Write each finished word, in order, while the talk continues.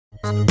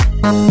Thank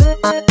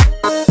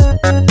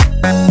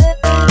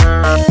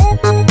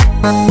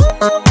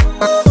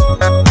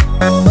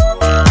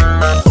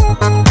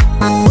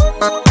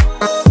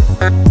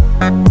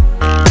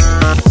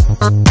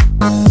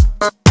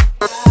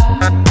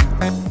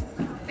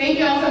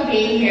you all for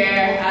being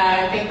here.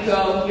 Thank you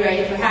all for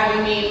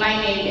having me. My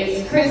name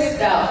is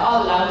Crystal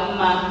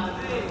Ihuoma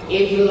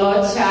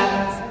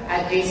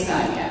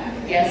Adesanya.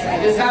 Yes,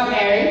 I just got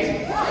married.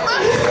 I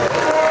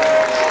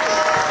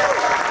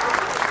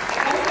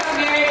just got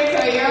married to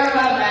a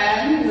Yoruba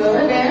man. He's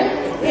over there.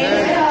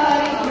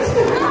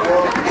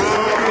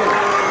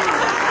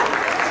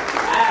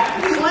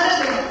 He's one of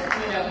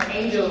the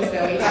angels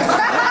that we have.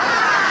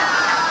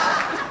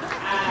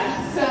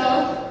 So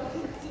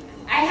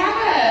I have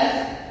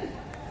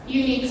a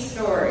unique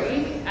story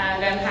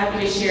that I'm happy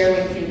to share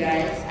with you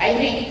guys. I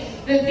think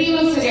the theme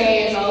of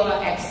today is all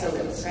about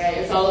excellence, right?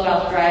 It's all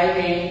about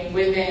thriving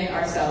within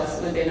ourselves,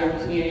 within our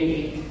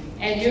community,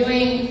 and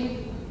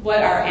doing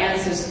what our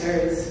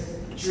ancestors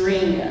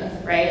dreamed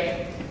of,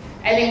 right?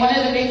 I think one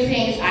of the big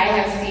things I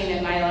have seen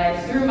in my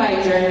life through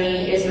my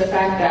journey is the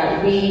fact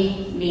that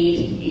we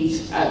need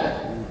each other.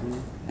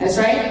 That's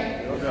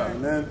right?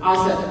 Okay.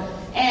 Awesome.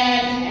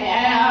 And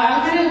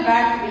I'm kind of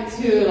back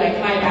into like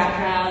my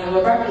background and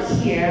what brought me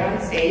here on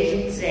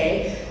stage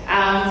today.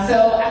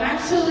 So I'm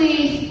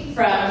actually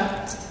from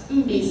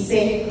Mbise,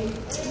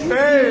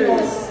 Igbo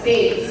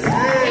States.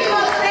 Igbo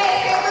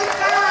States,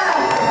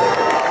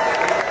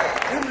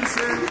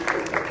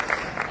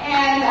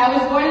 and I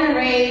was born and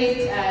raised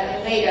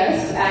in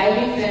Lagos. I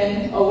lived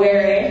in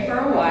Nwere for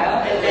a while,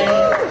 and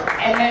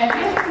then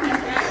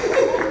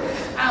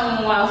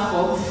I'm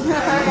waffle.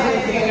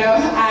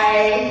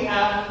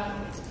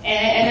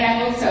 And then I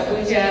moved to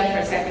Abuja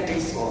for secondary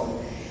school.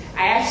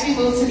 I actually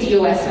moved to the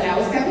US when I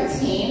was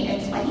 17 in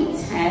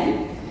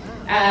 2010.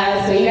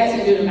 So you guys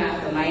can do the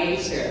math on my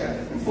age there.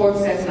 Forbes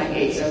says my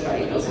age, so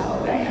everybody knows how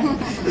old I am.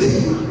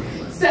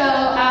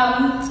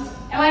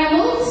 And when I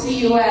moved to the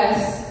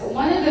US,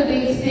 one of the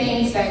big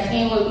things that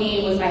came with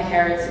me was my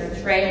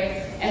heritage,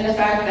 right? And the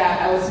fact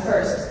that I was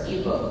first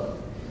Igbo.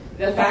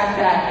 The fact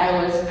that I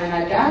was an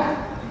Ada.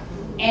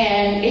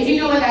 And if you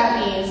know what that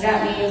means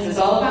it's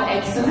all about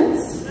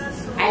excellence.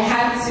 I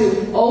had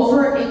to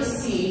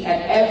over-exceed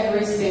at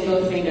every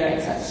single thing that I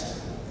touched,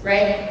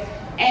 right?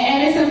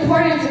 And it's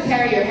important to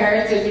carry your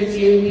heritage with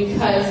you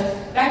because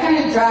that kind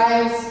of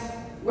drives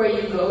where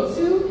you go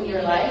to in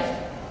your life.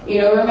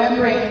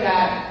 Remembering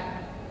that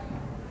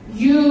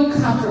you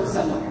come from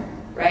somewhere,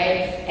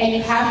 right? And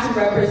you have to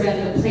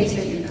represent the place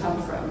that you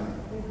come from.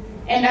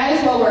 And that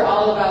is what we're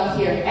all about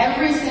here.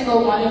 Every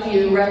single one of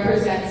you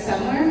represents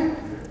somewhere,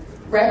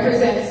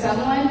 represents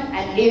someone,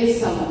 and is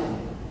someone.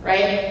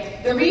 Right?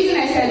 The reason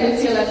I said look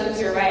to your left, look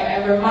to your right,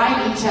 and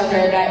remind each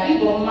other that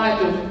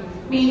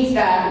Mmadu means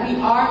that we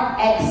are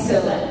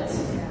excellent,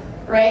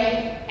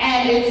 right?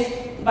 And it's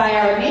by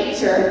our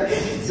nature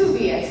to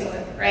be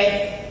excellent,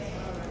 right?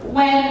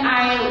 When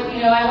I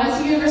went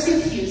to University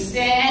of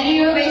Houston, and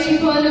UMH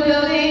people in the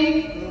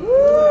building,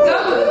 go!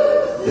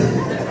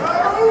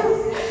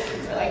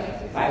 For like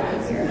 5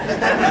 minutes here.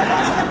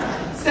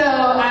 So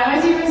I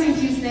went to University of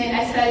Houston.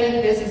 I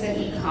studied business and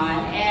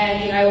econ,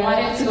 and I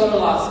wanted to go to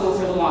law school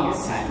for the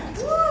longest time.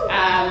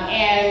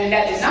 And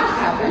that did not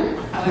happen,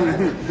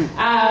 however.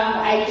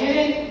 I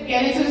didn't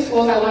get into the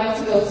schools I wanted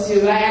to go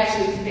to. I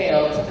actually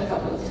failed a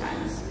couple of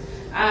times.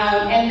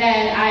 And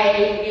then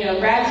I,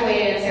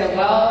 graduated and said,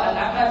 well, I'm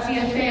not about to be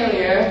a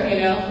failure,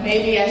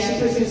 maybe I should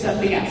pursue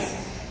something else.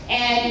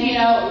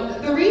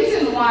 And, the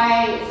reason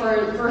why,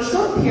 for a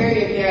short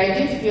period there, I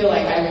did feel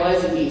like I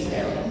was indeed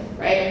failing,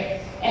 right?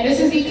 And this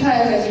is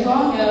because, as you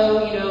all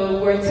know,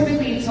 we're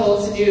typically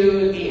told to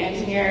do the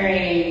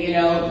engineering,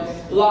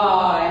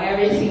 law and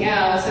everything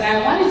else, and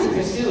I wanted to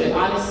pursue it,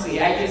 honestly.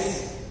 I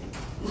just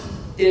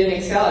didn't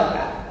excel at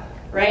that,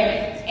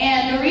 right?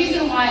 And the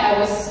reason why I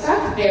was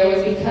stuck there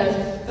was because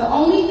the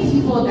only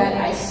people that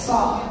I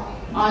saw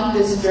on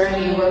this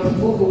journey were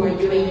people who were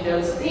doing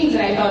those things,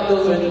 and I thought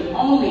those were the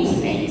only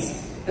things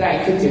that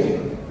I could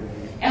do.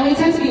 And we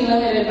tend to be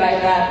limited by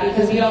that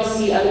because we don't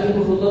see other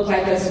people who look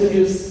like us who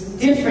do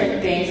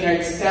different things and are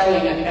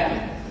excelling at them,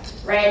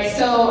 right?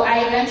 So I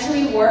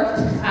eventually worked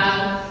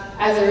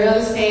as a real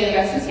estate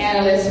investment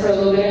analyst for a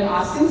little bit in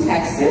Austin,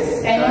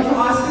 Texas. Anyone from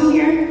Austin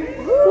here?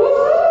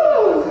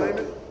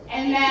 Woo-hoo!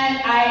 And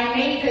then I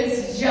made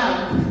this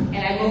jump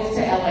and I moved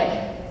to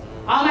LA.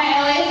 All my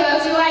LA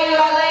folks, you like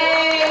LA?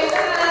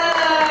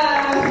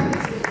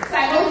 So I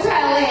moved to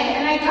LA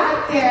and I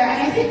got there,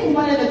 and I think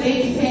one of the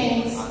big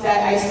things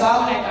that I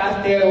saw when I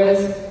got there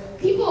was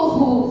people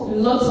who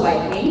looked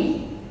like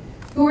me,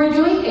 who were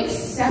doing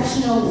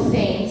exceptional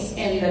things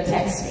in the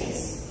tech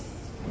space.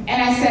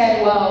 And I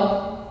said,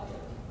 well,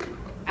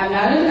 I'm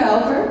not a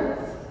developer,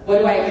 what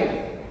do I do?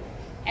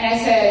 And I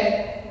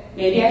said,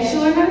 maybe I should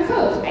learn how to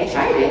code. I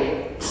tried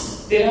it,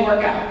 didn't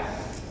work out.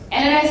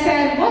 And then I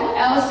said, what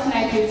else can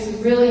I do to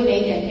really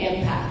make an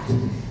impact?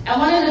 And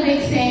one of the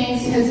big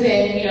things has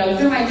been,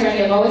 through my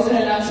journey, I've always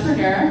been an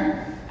entrepreneur.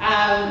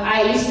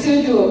 I used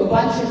to do a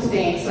bunch of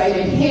things. So I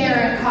did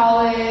hair in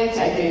college,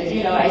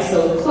 I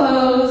sewed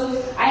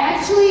clothes. I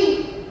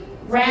actually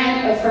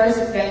ran a first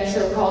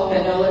venture called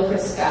Vanilla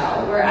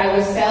Crystal, where I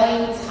was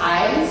selling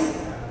ties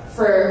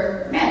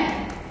for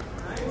men.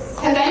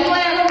 Has anyone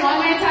ever won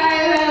my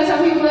ties? I know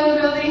some people in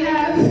the building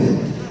have.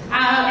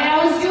 And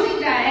I was doing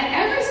that,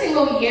 and every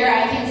single year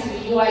I came to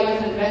the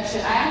Uiu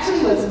convention, I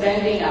actually was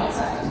vending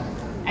outside.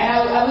 And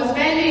I was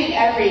vending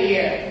every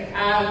year.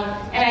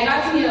 And I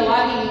got to meet a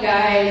lot of you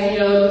guys.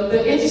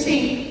 The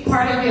interesting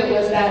part of it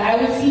was that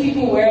I would see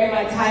people wearing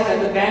my ties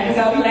at the vendors.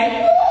 I would be like,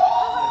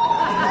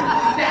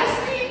 oh, that's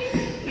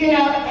me,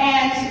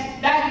 and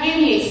that gave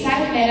me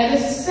excitement. And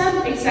there's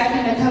some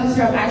excitement that comes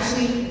from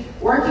actually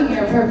working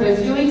your purpose,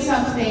 doing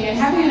something, and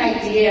having an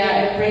idea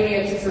and bringing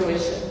it to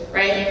fruition,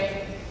 right?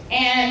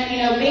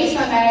 And, based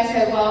on that, I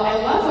said, well, I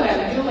love what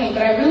I'm doing,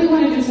 but I really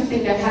want to do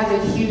something that has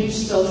a huge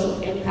social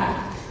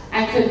impact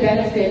and could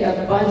benefit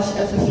a bunch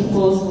of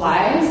people's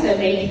lives and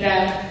make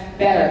them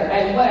better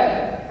and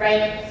whatever,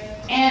 right?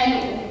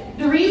 And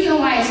the reason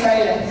why I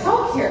started a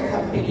healthcare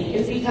company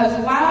is because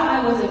while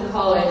I was in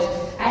college,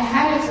 I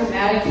had a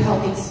traumatic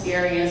health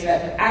experience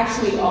that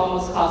actually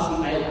almost cost me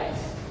my life.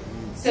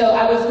 So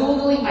I was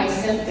Googling my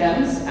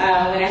symptoms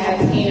when I had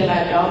pain in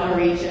my abdominal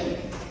region.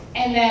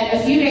 And then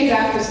a few days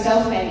after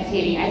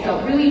self-medicating, I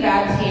felt really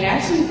bad pain. I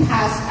actually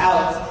passed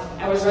out.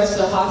 I was rushed to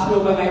the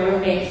hospital by my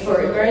roommate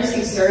for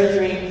emergency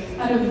surgery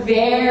on a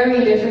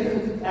very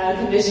different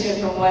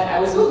condition from what I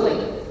was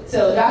Googling.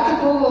 So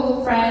Dr.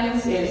 Google,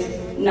 friends, is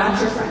not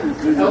your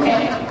friend,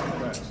 okay?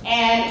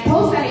 And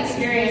post that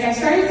experience, I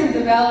started to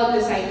develop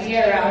this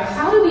idea around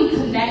how do we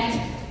connect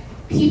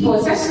people,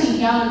 especially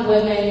young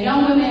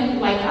women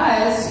like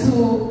us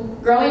who,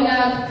 growing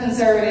up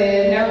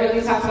conservative, never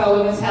really talked about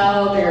women's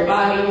health, their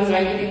bodies, or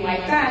anything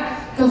like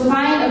that, could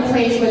find a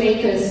place where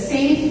they could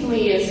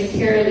safely and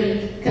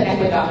securely connect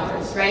with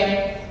doctors,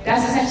 right?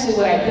 That's essentially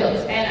what I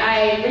built. And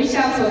I reached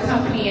out to a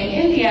company in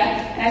India,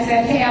 and I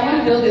said, hey, I want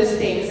to build this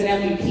thing. It's an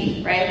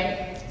MVP,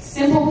 right?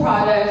 Simple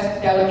product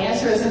that would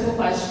answer a simple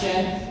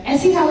question and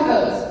see how it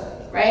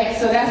goes, right?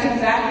 So that's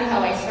exactly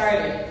how I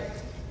started.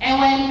 And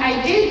when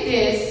I did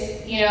this,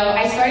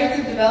 I started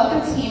to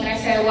develop a team, and I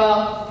said,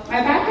 well,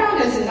 my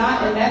background is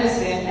not in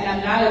medicine, and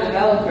I'm not a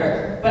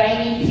developer, but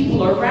I need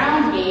people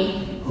around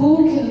me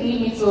who can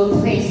lead me to a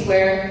place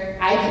where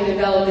I can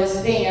develop this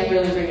thing and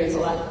really bring it to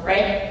life,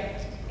 right?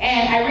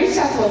 And I reached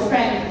out to a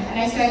friend, and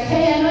I said,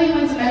 hey, I know you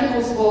went to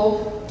medical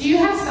school. Do you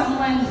have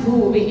someone who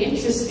will be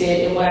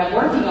interested in what I'm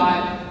working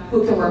on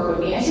who can work with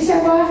me? And she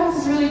said, well, I have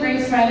this really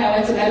great friend I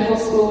went to medical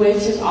school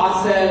with. She's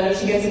awesome. You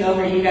should get to know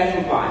her. You guys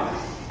will bond.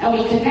 And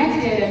we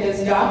connected, and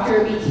this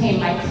doctor became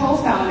my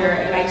co-founder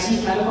and my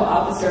chief medical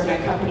officer of my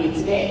company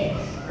today,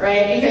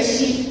 right? Because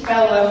she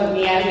fell in love with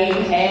me. I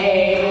mean,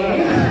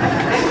 hey.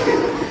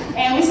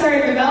 And we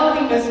started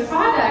developing this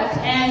product,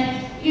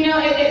 and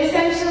it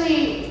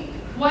essentially,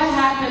 what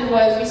happened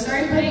was we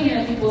started putting it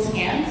in people's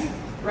hands,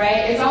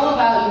 right? It's all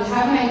about you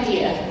have an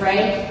idea,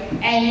 right?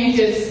 And you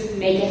just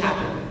make it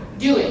happen.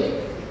 Do it.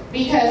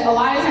 Because a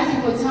lot of times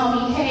people tell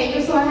me, hey,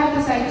 Crystal, I have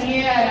this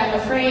idea, and I'm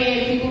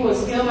afraid people will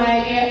steal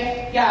my idea.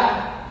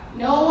 Yeah,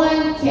 no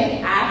one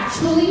can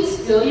actually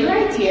steal your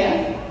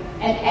idea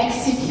and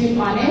execute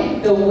on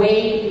it the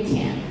way you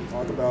can.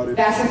 Talk about it.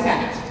 That's a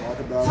fact.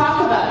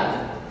 Talk about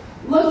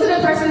it. Look to the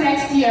person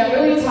next to you and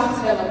really talk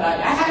to them about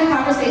it. I had a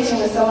conversation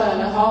with someone in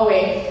the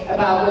hallway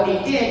about what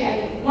they did,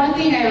 and one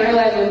thing I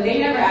realized was they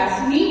never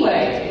asked me what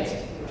I did.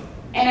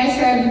 And I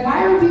said,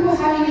 why are people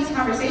having these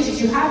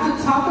conversations? You have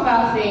to talk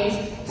about things,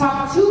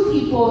 talk to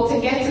people to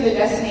get to the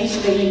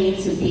destination that you need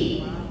to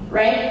be,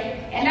 right?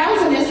 And that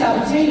was a missed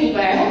opportunity,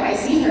 but I hope I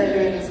see her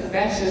during this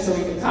convention so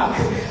we can talk.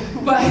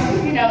 But,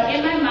 in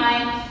my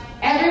mind,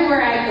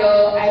 everywhere I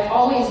go, I've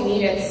always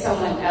needed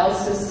someone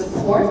else's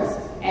support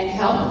and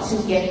help to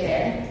get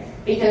there.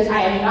 Because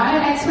I am not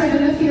an expert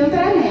in the field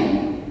that I'm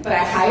in, but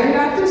I hire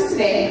doctors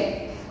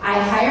today, I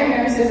hire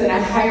nurses, and I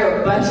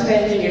hire a bunch of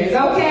engineers,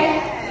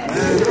 okay?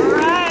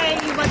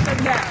 Right, you want them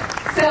there.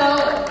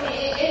 So,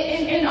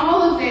 in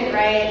all of it,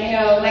 right,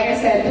 like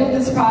I said, built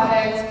this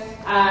product.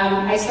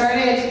 I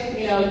started,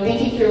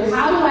 thinking through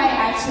how do I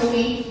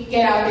actually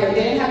get out there.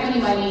 Didn't have any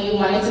money,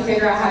 wanted to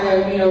figure out how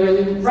to,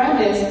 really run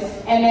this.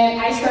 And then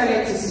I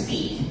started to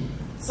speak.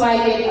 So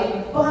I did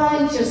a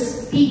bunch of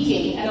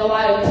speaking and a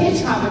lot of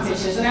pitch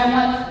competitions, and I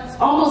won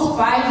almost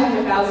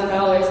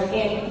 $500,000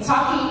 in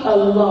talking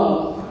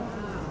alone.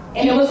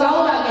 And it was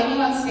all about getting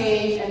on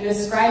stage and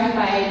describing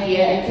my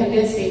idea and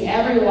convincing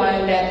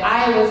everyone that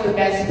I was the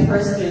best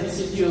person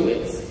to do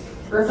it.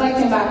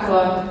 Reflecting back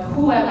on,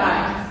 who am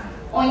I?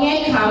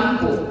 Onye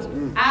kampu,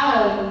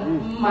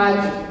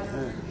 Mmadu.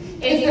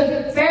 It's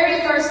the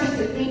very first thing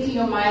to think in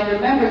your mind.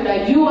 Remember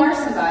that you are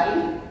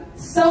somebody.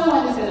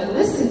 Someone is going to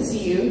listen to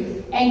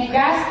you and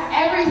grasp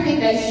everything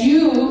that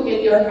you,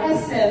 in your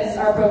essence,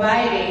 are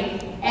providing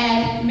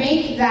and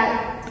make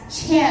that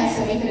chance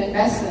to make an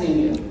investment in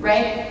you,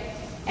 right?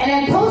 And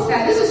then post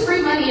that. This was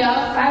free money,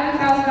 y'all.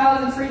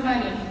 $500,000 in free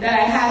money that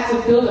I had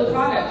to build a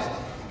product.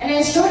 And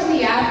then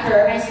shortly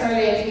after, I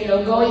started,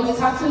 going to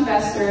talk to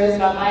investors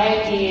about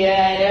my idea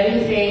and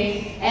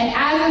everything. And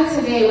as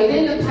of today,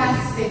 within the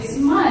past 6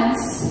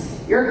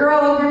 months, your girl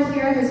over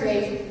here has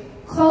raised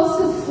close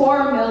to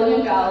 $4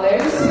 million. And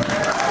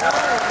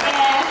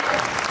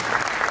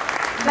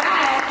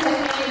that has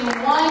been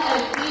one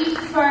of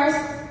the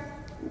first,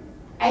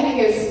 I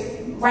think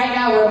it's, right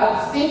now we're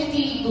about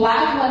 50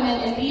 Black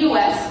women in the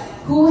US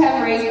who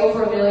have raised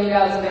over $1 million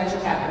in venture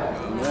capital.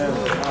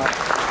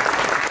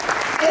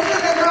 This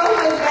is the girl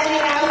who was bending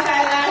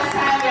outside last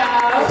time,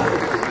 y'all.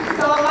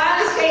 So a lot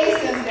has changed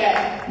since then.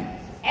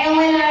 And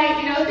when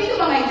I, think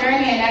about my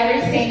journey and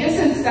everything, just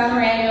in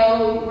summary, I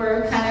know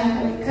we're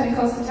cutting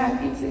close to time,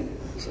 Pete.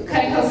 We're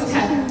cutting close to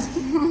time.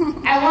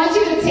 I want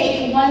you to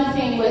take one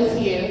thing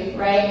with you,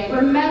 right?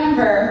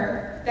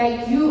 Remember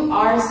that you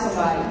are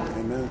somebody.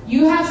 Amen.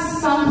 You have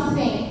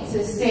something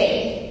to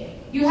say.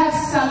 You have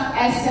some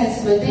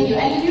essence within you.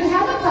 And if you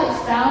haven't quite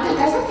found it,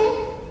 that's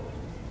okay.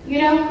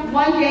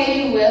 One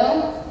day you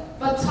will,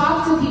 but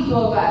talk to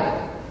people about it.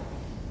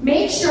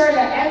 Make sure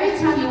that every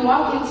time you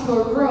walk into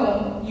a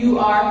room, you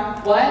are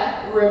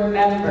what?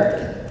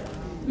 Remembered.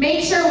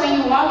 Make sure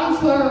when you walk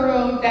into a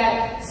room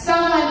that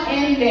someone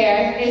in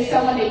there is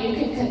someone that you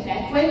can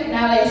connect with.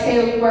 Now, like I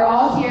say, we're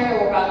all here,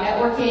 we're about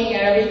networking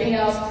and everything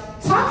else.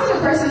 Talk to the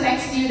person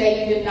next to you that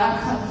you did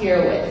not come here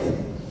with.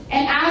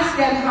 And ask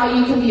them how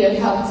you can be of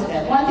help to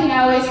them. One thing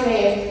I always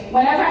say is,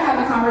 whenever I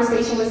have a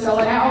conversation with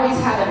someone, I always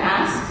have an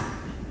ask,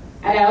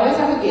 and I always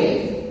have a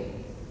give.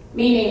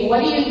 Meaning,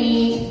 what do you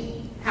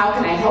need? How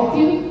can I help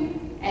you?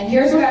 And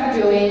here's what I'm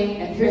doing,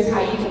 and here's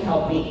how you can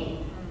help me.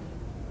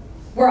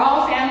 We're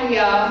all family,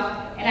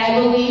 y'all, and I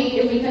believe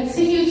if we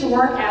continue to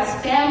work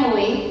as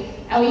family,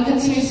 and we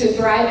continue to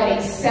thrive and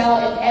excel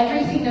in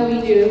everything that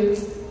we do,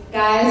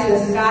 guys, the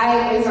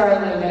sky is our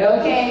limit,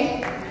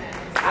 okay?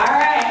 All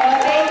right,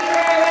 well, thank you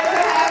very much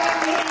for having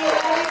me.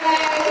 Love you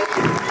guys.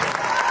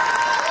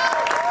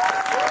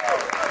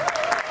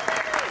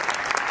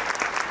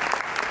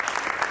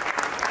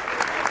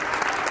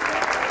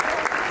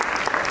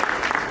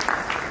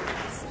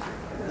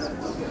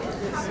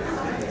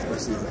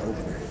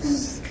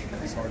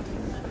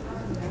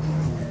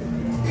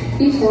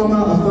 Ihuoma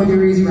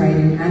Offordire's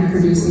writing and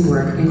producing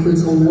work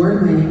includes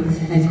award-winning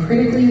and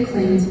critically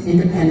acclaimed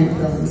independent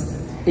films.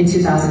 In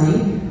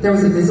 2008, there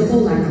was a visible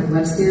lack of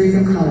web series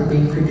of color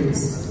being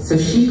produced, so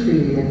she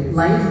created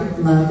Life,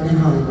 Love, and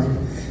Hollywood.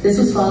 This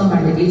was followed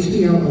by the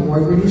HBO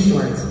award-winning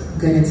short,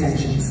 Good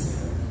Intentions.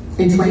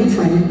 In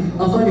 2020,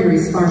 Ofordire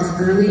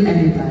sparked early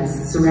Emmy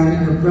buzz surrounding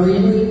her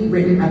brilliantly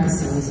written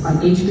episodes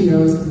on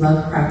HBO's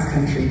Lovecraft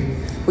Country,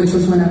 which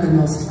was one of the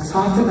most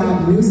talked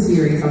about new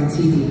series on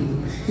TV.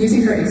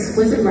 Using her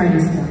exquisite writing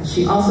style,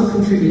 she also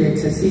contributed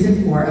to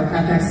season 4 of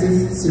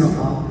FX's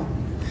Snowfall.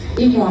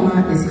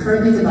 Ihuoma is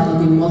currently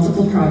developing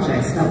multiple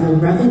projects that will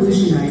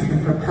revolutionize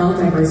and propel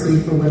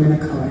diversity for women of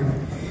color.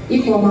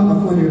 Ihuoma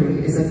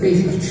Ofordire is a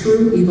face of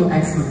true Igbo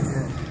excellence.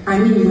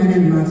 Anyi, Nwere,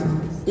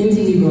 Mmadu.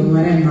 Indi Igbo,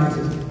 Nwere,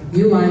 Mmadu.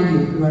 Uiu,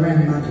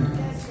 Nwere, Mmadu.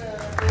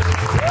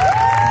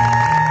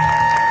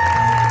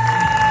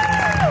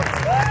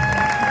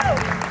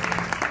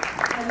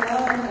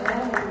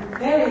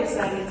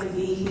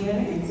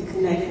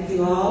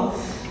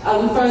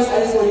 First, I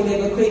just want to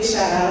give a quick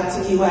shout out to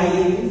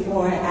Uiu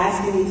for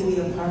asking me to be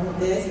a part of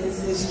this. This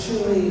is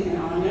truly an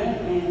honor,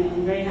 and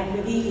I'm very happy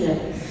to be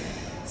here.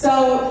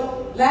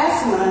 So,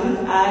 last month,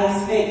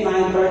 I spent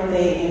my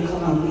birthday in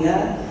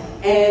Colombia,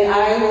 and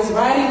I was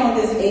riding on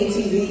this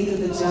ATV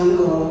through the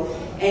jungle,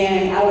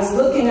 and I was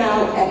looking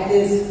out at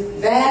this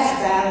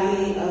vast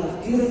valley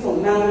of beautiful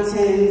mountains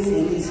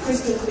and these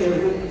crystal clear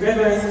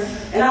rivers,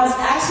 and I was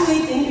actually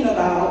thinking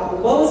about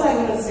what was I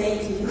going to say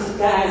to you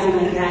guys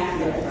when I got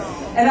here.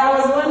 And I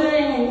was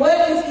wondering, what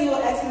is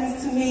Igbo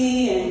excellence to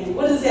me, and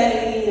what does that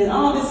mean, and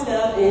all this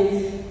stuff,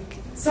 and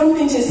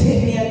something just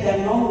hit me at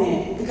that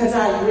moment, because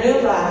I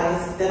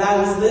realized that I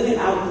was living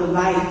out the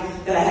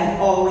life that I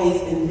had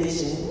always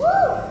envisioned.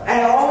 I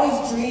had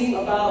always dreamed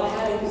about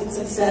having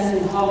success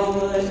in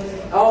Hollywood.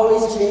 I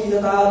always dreamed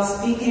about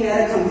speaking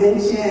at a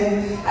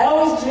convention. I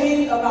always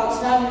dreamed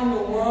about traveling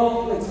the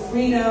world with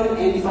freedom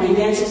and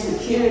financial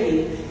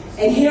security.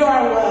 And here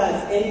I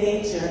was in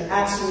nature,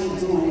 actually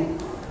doing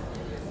it.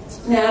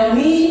 Now,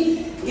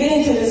 me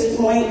getting to this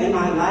point in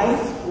my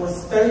life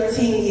was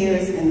 13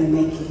 years in the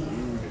making.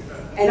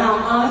 And I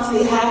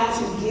honestly have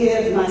to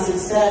give my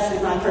success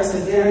and my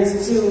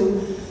perseverance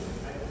to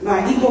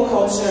my Igbo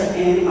culture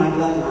and my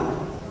bloodline.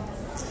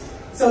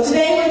 So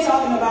today we're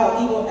talking about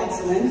Igbo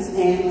excellence,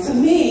 and to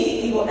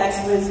me, Igbo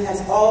excellence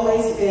has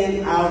always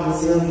been our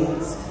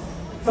resilience.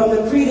 From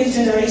the previous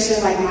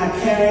generation, like my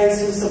parents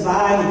who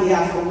survived the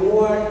Biafra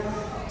War,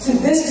 to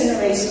this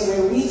generation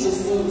where we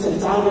just seem to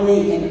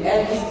dominate in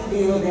every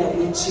field that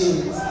we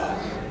choose.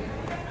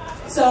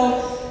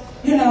 So,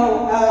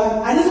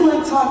 I just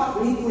want to talk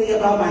briefly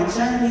about my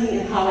journey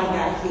and how I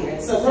got here.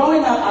 So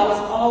growing up, I was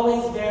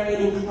always very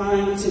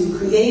inclined to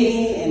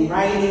creating and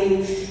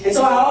writing, and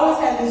so I always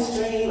had this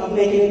dream of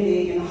making it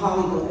big in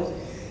Hollywood.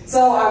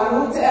 So I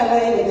moved to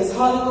LA with this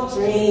Hollywood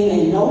dream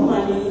and no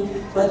money,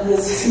 but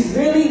this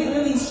really,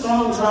 really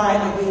strong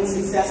drive of being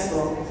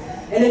successful.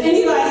 And if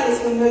anybody is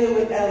familiar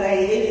with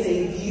LA, it is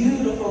a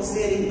beautiful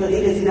city, but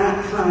it is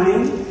not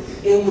kind.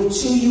 It will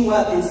chew you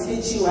up and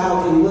spit you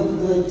out and look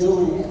good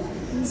doing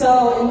it.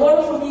 So in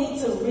order for me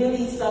to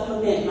really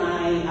supplement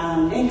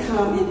my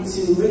income and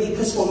to really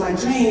push for my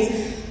dreams,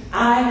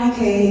 I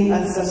became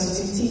a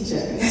substitute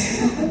teacher.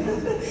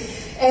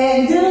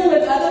 And dealing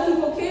with other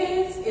people's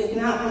kids is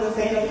not for the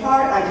faint of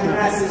heart. I do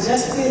not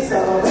suggest it,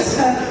 so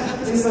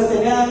do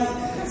something else.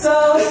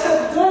 So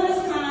during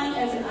this time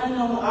as an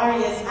unknown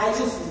artist, I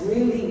just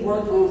really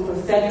worked on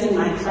perfecting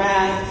my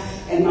craft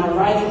and my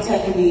writing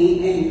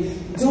technique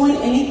and doing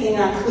anything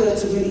I could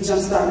to really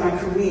jumpstart my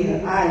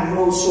career. I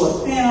wrote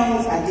short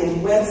films, I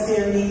did web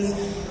series,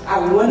 I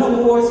won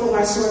awards for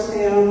my short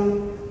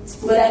film,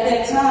 but at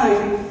that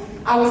time,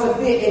 I was a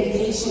bit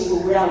impatient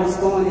with where I was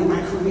going in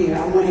my career.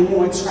 I wanted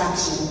more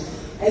traction.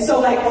 And so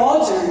like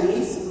all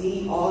journeys,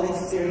 we all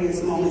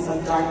experience moments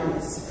of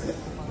darkness.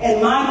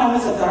 And my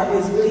moments of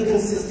darkness really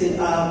consisted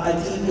of a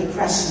deep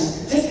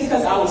depression, just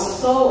because I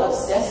was so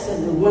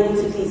obsessive with wanting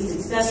to be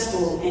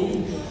successful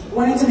and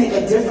wanting to make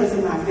a difference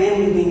in my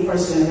family being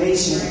first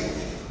generation.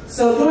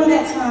 So during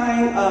that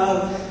time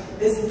of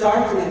this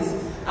darkness,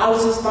 I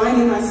was just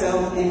finding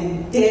myself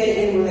dead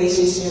in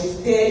relationships,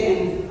 dead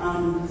in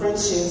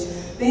friendships,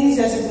 things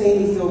that just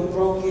made me feel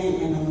broken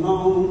and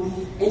alone,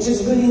 and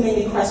just really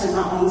made me question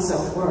my own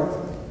self-worth.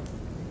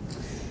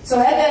 So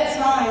at that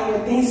time,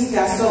 when things just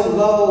got so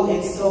low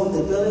and so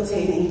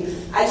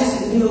debilitating, I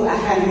just knew I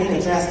had to make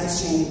a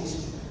drastic change.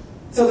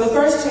 So the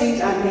first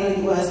change I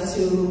made was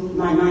to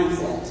my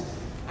mindset.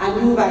 I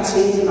knew by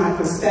changing my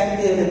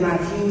perspective and my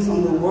views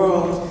on the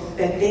world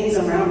that things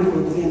around me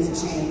would begin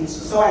to change.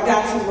 So I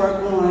got to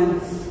work on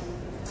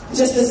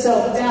just the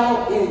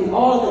self-doubt and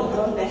all the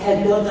gunk that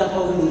had built up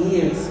over the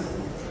years.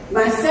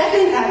 My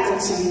second act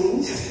of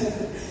change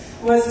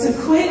was to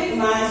quit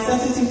my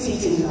substitute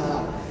teaching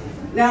job.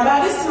 Now,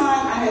 by this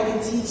time, I had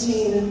been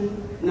teaching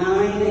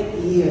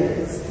 9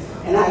 years,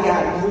 and I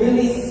got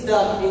really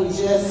stuck in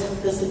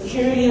just the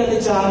security of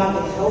the job,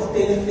 the health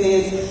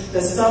benefits,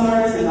 the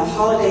summers and the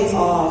holidays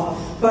off.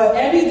 But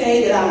every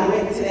day that I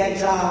went to that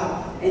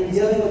job and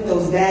dealing with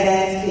those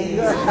badass kids,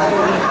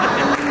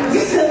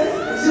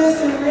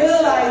 just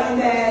realizing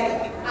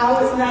that I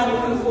was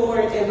not moving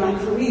forward in my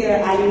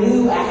career, I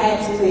knew I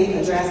had to make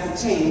a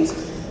drastic change.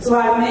 So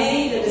I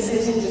made the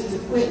decision just to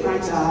quit my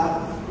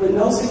job with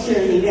no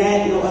security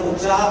net, no other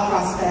job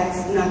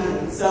prospects,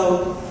 nothing.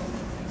 So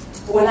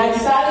when I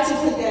decided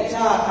to quit that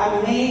job,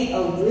 I made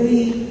a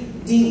really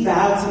deep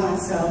vow to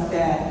myself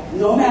that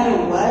no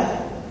matter what,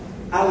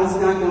 I was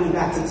not going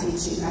back to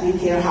teaching. I didn't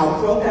care how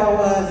broke I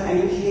was. I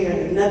didn't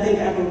care. Nothing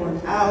ever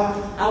worked out.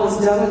 I was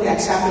done with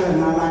that chapter in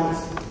my life.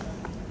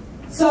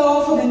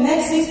 So for the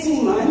next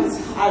 16 months,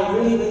 I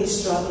really, really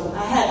struggled.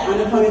 I had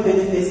unemployment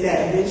benefits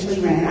that eventually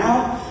ran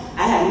out.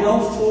 I had no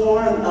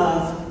form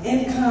of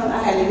income. I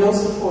had no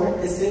support,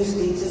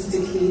 essentially, just to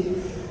keep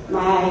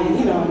my,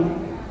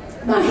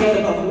 my head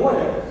above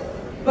water.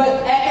 But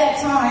at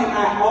that time,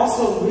 I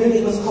also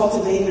really was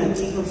cultivating a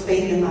deeper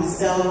faith in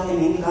myself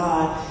and in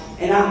God.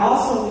 And I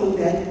also knew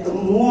that the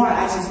more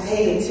I just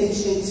paid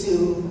attention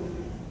to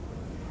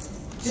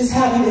just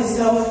having this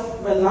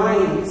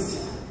self-reliance,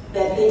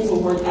 that things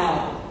would work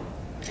out.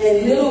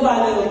 And little by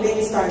little,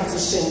 things started to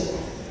shift.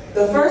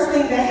 The first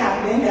thing that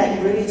happened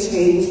that really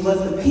changed was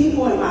the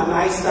people in my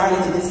life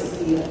started to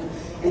disappear.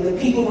 And the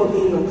people were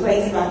being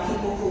replaced by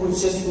people who were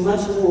just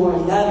much more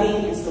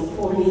loving and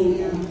supporting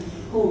and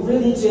who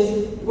really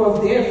just were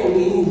there for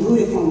me, who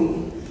rooted for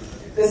me.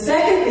 The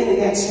second thing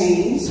that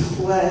changed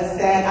was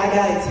that I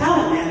got a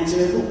talent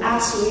manager who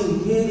actually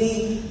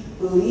really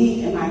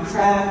believed in my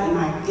craft and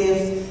my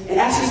gift and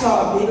actually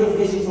saw a bigger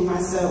vision for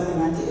myself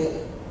than I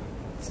did.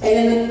 And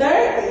then the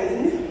third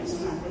thing, which is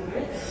my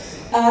favorite,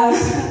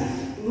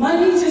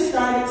 money just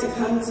started to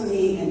come to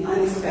me in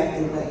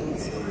unexpected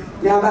ways.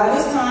 Now, by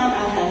this time,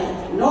 I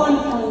had no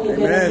unemployment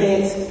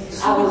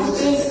benefits. I was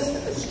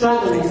just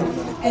struggling.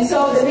 And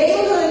so the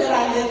neighborhood that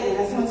I lived in,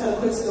 I just want to tell a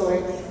quick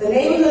story. The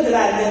neighborhood that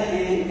I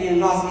lived in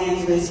Los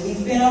Angeles, we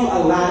film a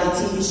lot of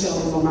TV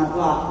shows on my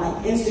blog.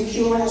 Like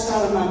Insecure has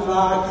shot on my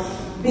blog,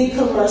 big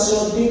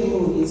commercials, big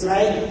movies,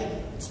 right?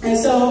 And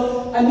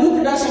so a new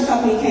production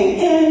company came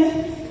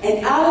in,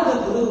 and out of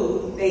the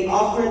blue, they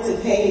offered to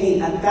pay me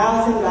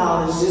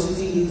 $1,000 just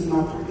to use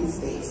my parking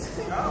space.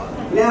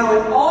 Now,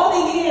 in all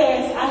the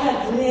years I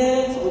have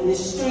lived on this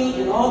street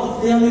and all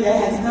the filming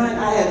that has done,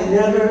 I have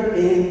never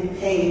been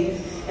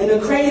paid. And the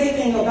crazy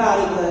thing about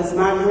it was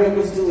my rent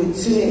was due in 2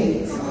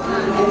 days. And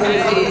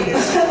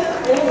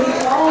it was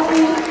the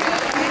only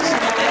picture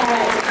I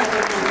had.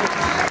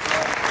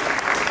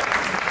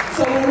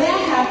 So when that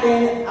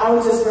happened, I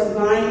was just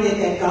reminded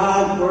that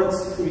God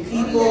works through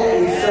people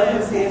and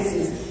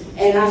circumstances.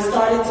 And I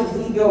started to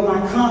rebuild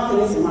my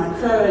confidence and my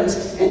courage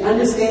and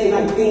understanding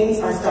like things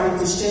are starting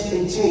to shift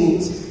and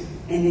change.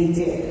 And they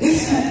did.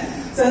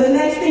 So the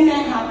next thing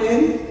that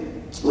happened,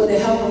 with the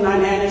help of my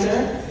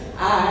manager,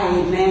 I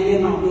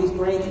landed my big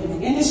break in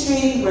the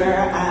industry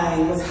where I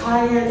was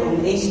hired on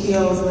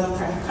HBO's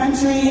Lovecraft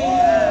Country.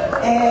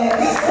 And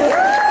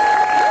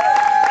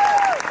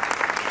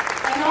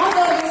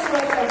although this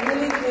was a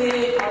really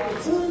big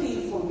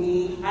opportunity for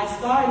me, I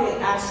started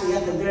actually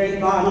at the very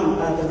bottom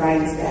of the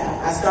writing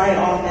staff. I started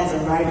off as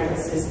a writer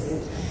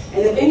assistant.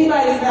 And if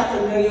anybody's not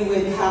familiar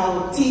with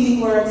how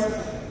TV works,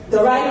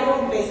 the writer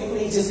room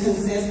basically just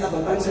consists of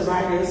a bunch of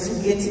writers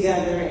who get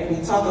together and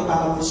we talk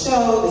about the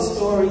show, the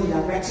story, the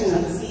direction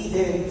of the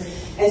season.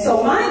 And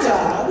so my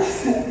job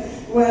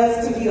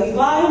was to be a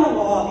fly on the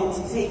wall and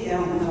to take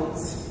down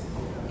notes.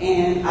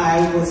 And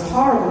I was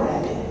horrible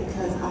at it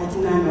because I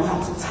do not know how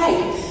to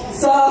type.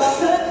 So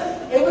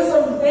it was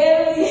a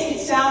very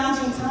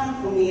challenging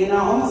time for me, and I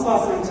almost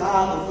lost my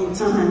job a few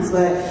times,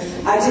 but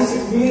I just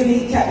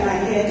really kept my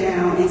head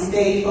down and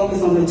stayed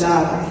focused on the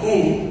job at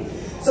hand.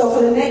 So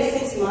for the next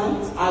 6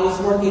 months, I was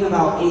working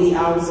about 80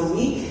 hours a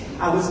week.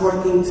 I was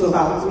working to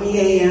about 3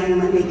 a.m.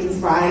 Monday through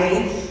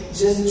Friday,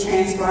 just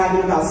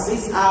transcribing about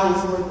 6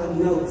 hours worth of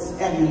notes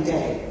every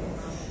day.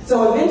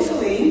 So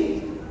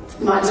eventually,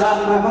 my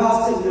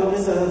boss took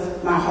notice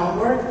of my hard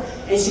work,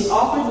 and she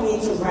offered me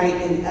to write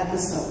an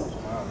episode.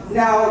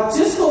 Now,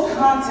 just for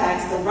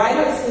context, the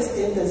writer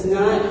assistant does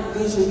not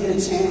usually get a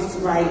chance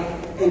to write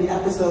an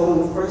episode on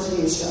the first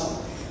year show.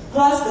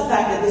 Plus, the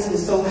fact that this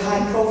was so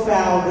high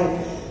profile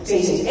with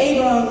J.J.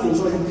 Abrams and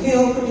Jordan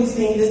Peele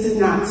producing, this is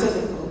not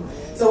typical.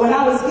 So when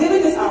I was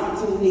given this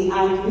opportunity,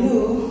 I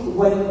knew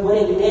what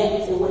it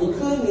meant and what it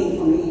could mean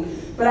for me.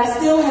 But I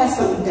still had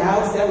some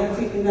doubts that were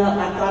creeping up.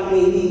 I thought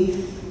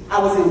maybe I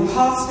was an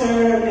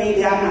imposter,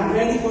 maybe I'm not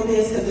ready for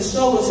this, because the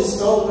show was just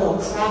so well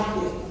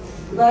crafted.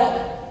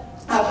 But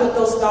I put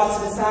those thoughts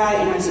to the side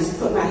and I just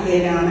put my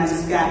head down and I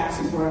just got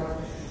to work.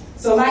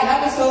 So my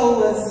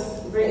episode was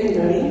written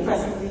very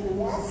impressively.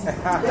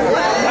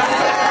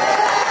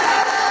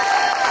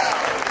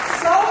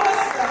 So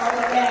much so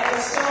that the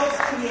show's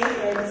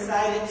creator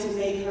decided to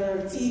make her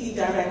TV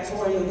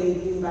directorial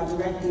debut by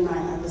directing my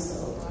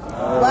episode.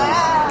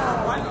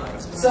 Wow!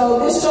 So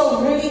this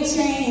show really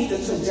changed the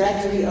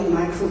trajectory of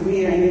my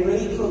career, and it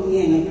really put me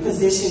in a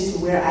position to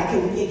where I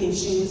can pick and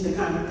choose the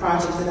kind of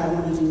projects that I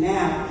want to do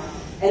now.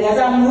 And as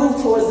I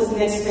move towards this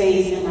next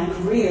phase in my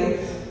career,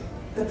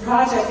 the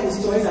projects and the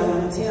stories I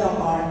want to tell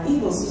are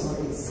Igbo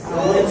stories. I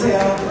want to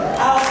tell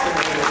our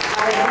stories.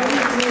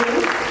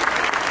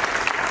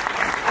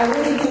 I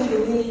really do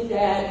believe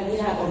that we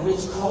have a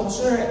rich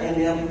culture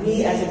and that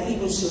we as a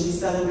people should be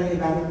celebrated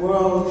by the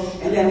world,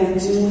 and that we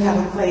do have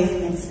a place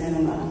in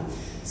cinema.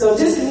 So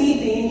just me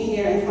being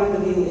here in front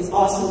of you is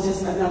also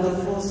just another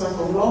full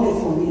circle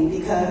moment for me,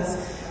 because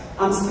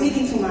I'm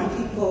speaking to my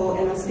people,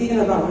 and I'm speaking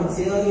about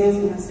resilience,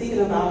 and I'm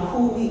speaking about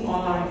who we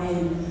are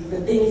and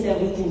the things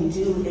that we can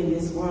do in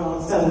this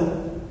world. So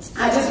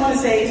I just want to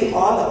say to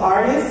all the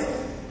artists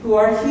who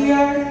are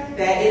here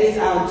that it is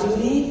our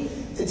duty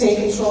to take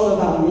control of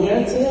our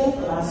narrative,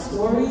 of our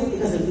stories,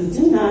 because if we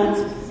do not,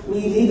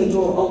 we leave the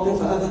door open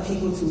for other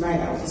people to write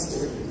our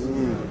history.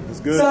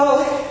 That's good.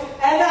 So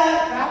as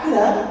I wrap it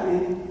up,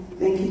 and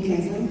thank you,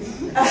 Kinsley,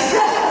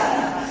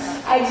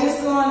 I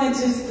just want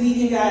to just leave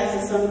you guys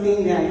with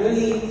something that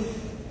really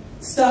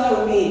stuck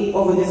with me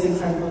over this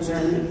incredible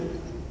journey.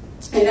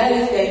 And that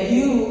is that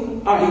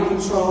you are in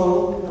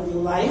control of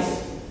your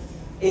life.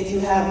 If you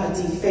have a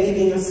deep faith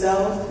in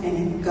yourself and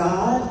in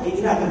God, and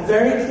you have a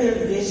very clear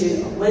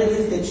vision of what it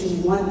is that you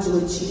want to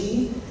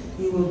achieve,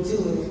 you will do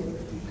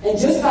it. And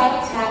just by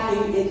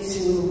tapping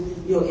into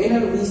your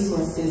inner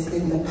resources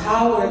and the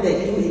power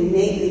that you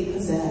innately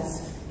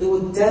possess, it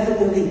will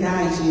definitely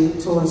guide you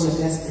towards your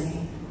destiny.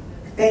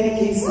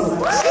 Thank you so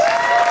much.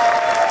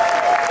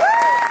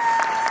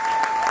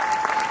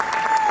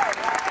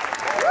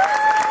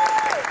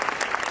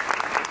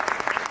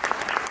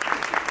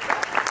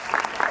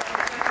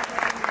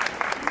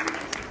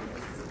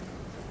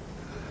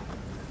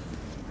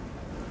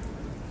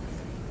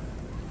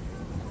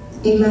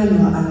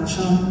 Emmanuel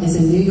Acho is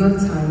a New York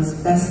Times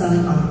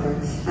best-selling author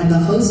and the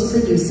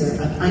host-producer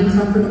of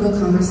Uncomfortable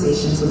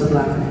Conversations with a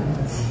Black Man.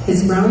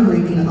 His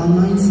groundbreaking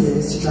online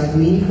series to drive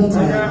meaningful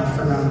dialogue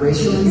around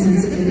racial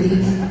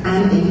insensitivity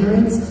and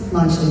ignorance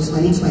launched in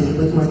 2020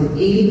 with more than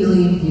 80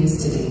 million views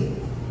to date.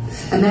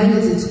 Emmanuel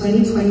is a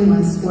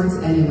 2021 Sports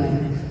Emmy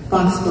winner,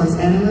 Fox Sports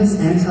analyst,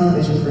 and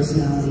television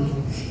personality.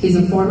 He's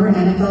a former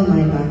NFL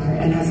linebacker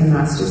and has a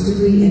master's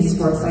degree in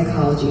sports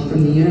psychology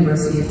from the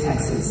University of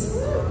Texas.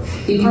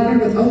 He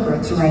partnered with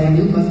Oprah to write a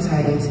new book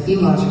titled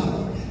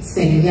Illogical,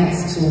 Saying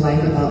Yes to a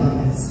Life Without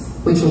Limits,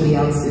 which will be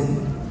out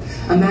soon.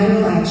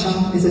 Emmanuel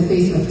Acho is a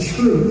face of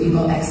true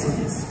Igbo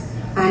excellence.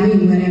 Anyi,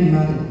 Nwere,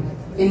 Mmadu.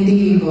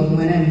 Ndi Igbo,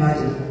 Nwere,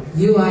 Mmadu.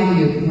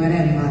 Uiu, Nwere,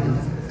 Mmadu.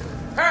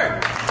 Hey!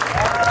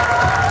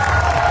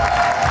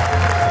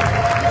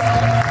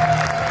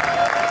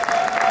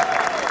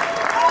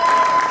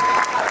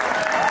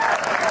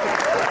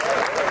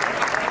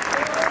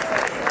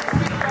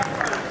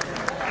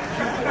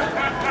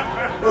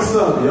 What's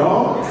up,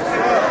 y'all?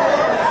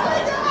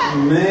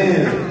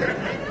 Man,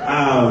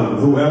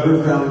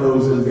 whoever found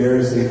those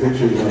embarrassing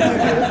pictures of me,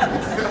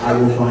 I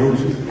will find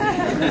you.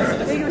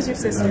 I think it was your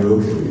sister. And I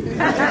will kill you.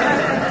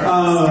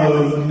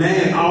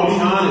 Man, I'll be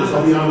honest.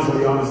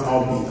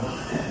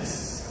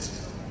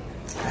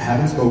 I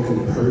haven't spoken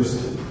in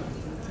person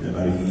in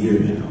about a year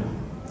now.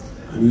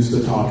 I'm used to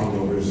talking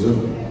over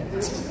Zoom.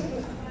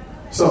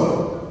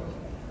 So,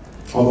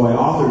 although I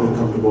authored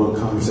Uncomfortable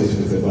in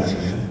Conversation with a Black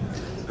Man,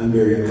 I'm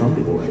very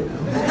uncomfortable right now.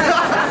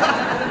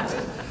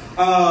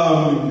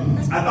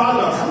 I thought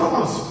about how do I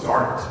want to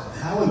start?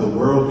 How in the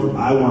world do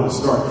I want to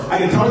start? I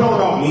can tell you all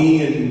about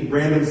me and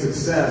random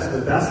success,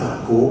 but that's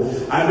not cool.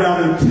 I'd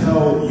rather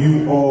tell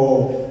you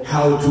all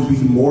how to be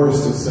more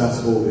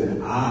successful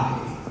than I.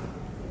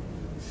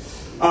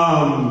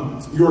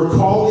 Your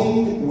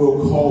calling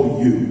will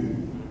call you.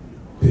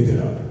 Pick it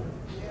up.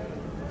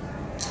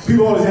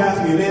 People always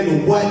ask me,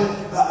 Emmanuel,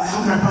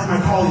 how can I find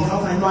my calling? How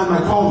can I find my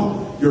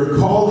calling? Your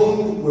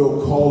calling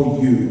will call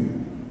you.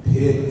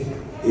 Pick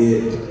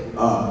it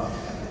up.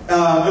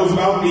 It was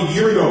about a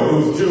year ago. It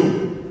was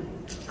June.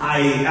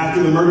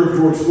 After the murder of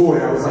George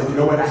Floyd, I was like, you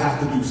know what? I have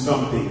to do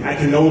something. I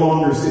can no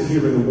longer sit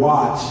here and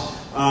watch.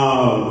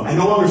 I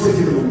no longer sit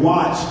here and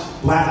watch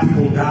black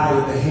people die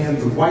at the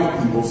hands of white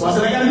people. So I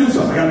said, I gotta do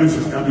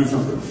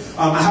something.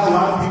 I had a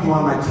lot of people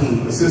on my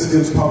team,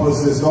 assistants,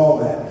 publicists, all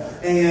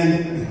that.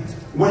 And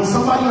when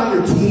somebody on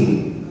your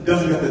team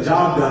doesn't get the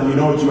job done, you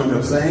know what you end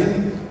up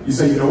saying? You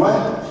say, you know what?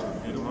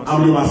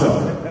 I'm doing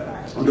myself.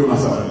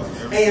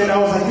 And I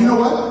was like, you know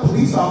what?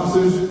 Police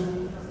officers,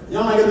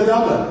 y'all not getting the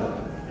job done.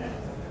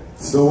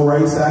 Civil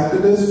rights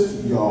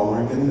activists, y'all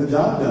aren't getting the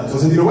job done. So I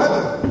said, you know what?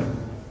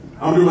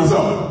 I'm doing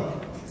myself.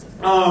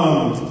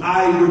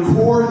 I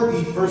record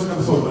the first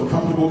episode of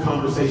Uncomfortable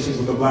Conversations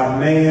with a Black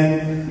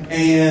Man,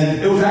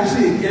 and it was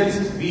actually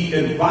against the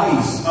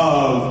advice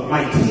of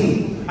my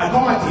team. I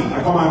call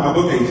my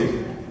book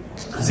agent.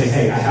 I say,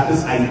 hey, I have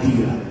this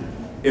idea.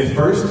 At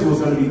first, it was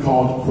going to be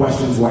called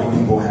Questions White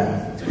People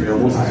Have.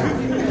 Terrible title.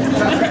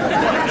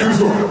 True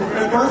story.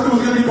 At first, it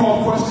was going to be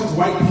called Questions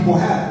White People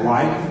Have.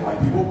 Why? White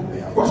people, they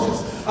have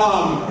questions.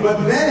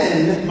 But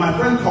then, my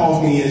friend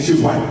calls me, and she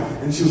was white.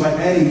 And she was like,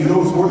 hey, you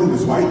know, it's more than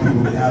just white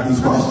people that have these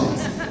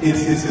questions.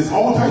 It's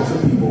all types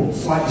of people.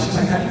 She's like,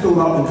 how do you feel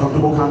about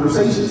Uncomfortable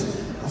Conversations?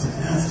 I was like,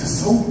 man, it's just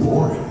so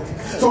boring.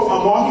 So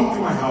I'm walking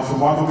through my house.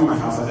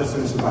 I just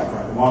finished the bike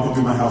ride. I'm walking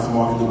through my house.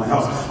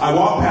 I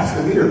walk past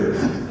the mirror.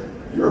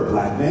 You're a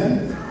black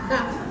man.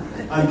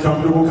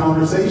 Uncomfortable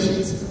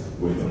Conversations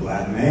with a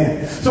Black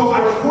Man. So I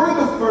recorded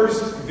the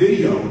first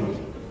video,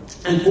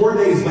 and 4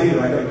 days later,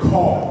 I got a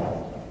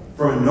call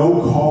from a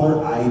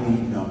no-caller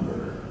ID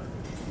number.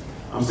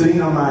 I'm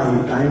sitting on my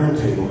dining room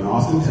table in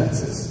Austin,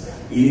 Texas,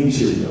 eating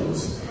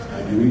Cheerios.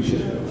 I do eat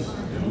Cheerios.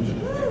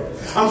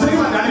 I'm sitting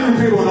on my dining room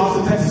table in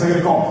Austin, Texas. I get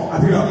a call. I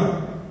pick up.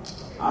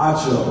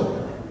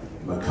 Acho,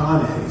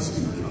 McConaughey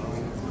speaking.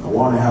 I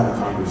want to have a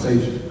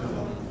conversation.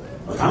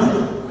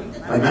 McConaughey?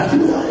 Like Matthew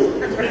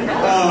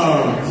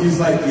McConaughey? He's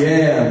like,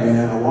 yeah,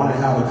 man, I want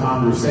to have a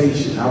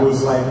conversation. I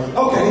was like,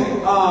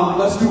 okay,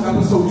 let's do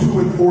episode 2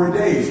 in 4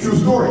 days. True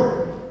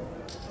story.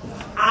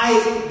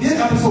 I did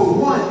episode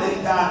 1 and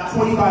it got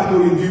 25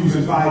 million views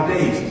in 5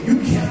 days. You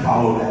can't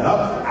follow that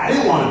up. I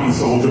didn't want to be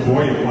Soulja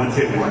Boy and One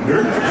Hit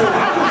Wonder. So I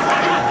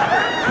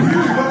was like,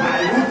 here's what I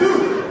will do.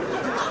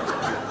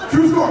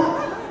 True story.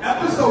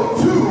 Episode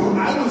 2, I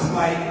was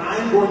like,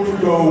 I'm going to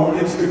go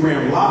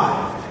Instagram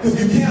Live. Because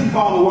you can't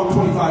follow up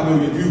 25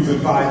 million views in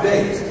 5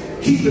 days.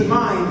 Keep in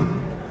mind,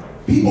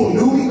 people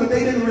knew me, but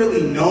they didn't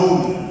really know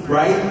me,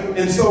 right?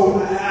 And so,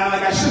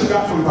 I should have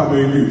got 25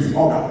 million views.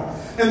 All got it.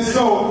 And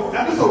so,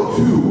 episode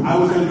 2, I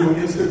was going to do an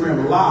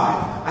Instagram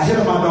Live. I hit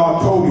up my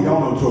dog, Toby. Y'all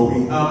know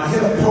Toby. I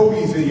hit up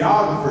Toby's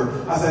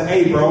videographer. I said,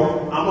 hey,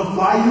 bro, I'm going to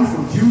fly you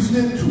from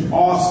Houston to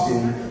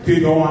Austin to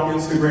go on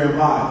Instagram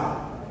Live.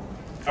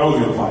 I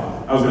wasn't going to fly.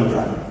 I was going to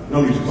drive him.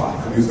 No need to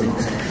fly from Houston to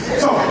Austin.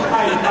 So,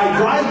 I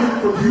drive him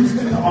from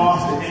Houston to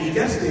Austin, and he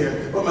gets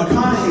there. But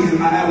McConaughey,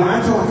 when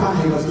I tell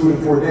McConaughey, let's do it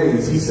in 4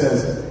 days, he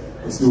says,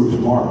 let's do it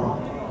tomorrow.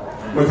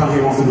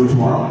 McConaughey wants to do it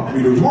tomorrow.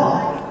 We do it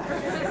tomorrow.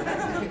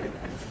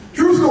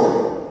 True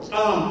story.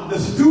 The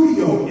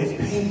studio is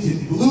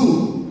painted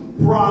blue.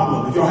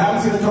 Problem. If y'all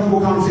haven't seen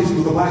Uncomfortable Conversations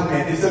with a Black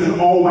Man, it's in an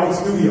all-white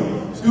studio.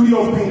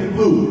 Studio's painted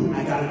blue.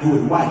 I gotta do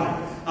it white.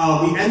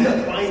 We end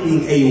up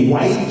finding a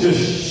white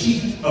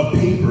sheet of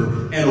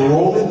paper and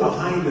roll it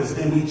behind us,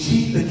 and we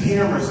cheat the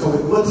camera so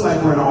it looks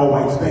like we're in an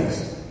all-white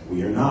space.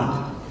 We are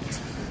not.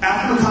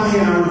 After McConaughey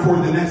and I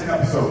record the next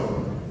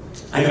episode,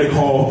 I get a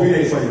call 3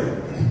 days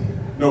later.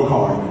 No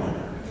call ID.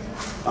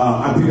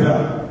 I pick it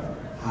up.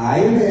 Hi,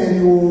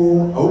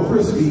 Emmanuel.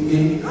 Oprah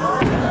speaking.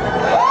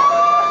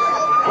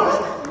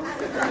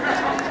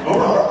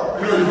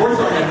 Your voice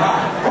started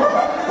high.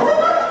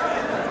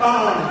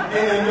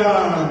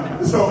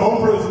 So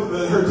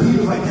Oprah's, her team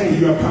was like, hey,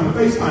 you have time to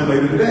FaceTime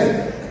later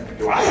today.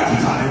 Do I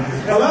have time?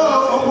 Hello,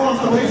 Oprah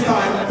wants to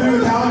FaceTime. Through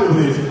the calendar,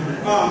 please.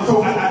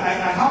 So I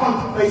hop on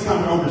FaceTime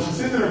with Oprah. She's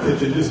sitting in her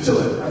kitchen, just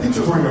chilling. I think she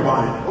was wearing a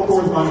bonnet. Oprah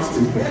wears bonnets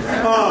too.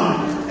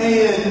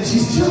 And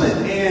she's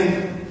chilling,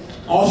 and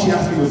all she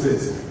asked me was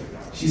this.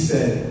 She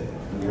said,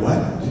 what?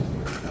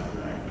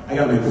 I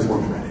gotta make this more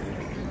dramatic.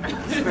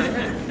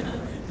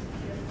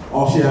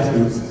 All she asked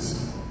me was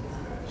this.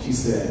 She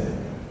said,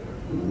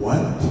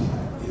 "What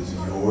is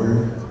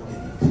your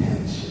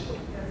intention?"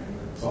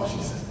 That's all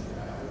she said.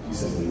 She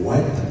said,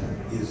 "What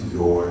is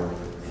your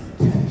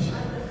intention?"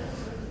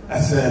 I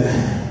said,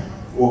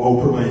 "Well,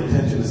 Oprah, my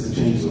intention is to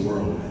change the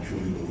world, and I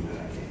truly believe that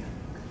I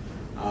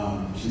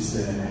can." She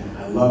said,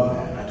 "I love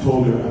that." I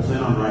told her I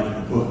plan on writing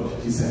a book.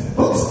 She said,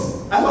 "Books?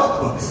 I love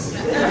books."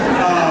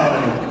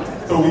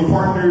 So we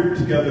partnered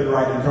together to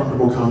write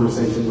Uncomfortable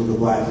Conversations with a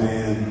Black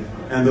Man,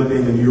 ended up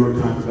being a New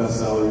York Times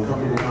bestseller,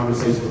 Uncomfortable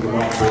Conversations with a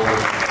Black Boy.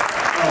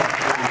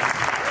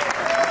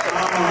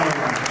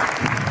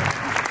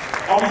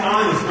 I'll be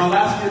honest, my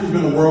last year has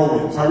been a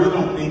whirlwind, so I really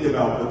don't think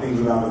about the things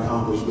that I've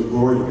accomplished, but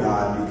glory to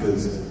God,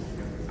 because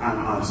I'm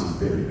honestly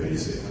very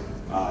basic.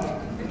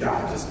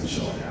 God just been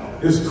showing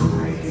out. It's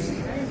crazy.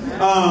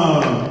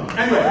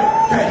 Anyway,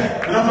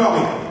 okay, enough about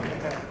me.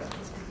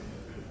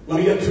 Let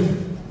me get to,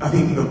 I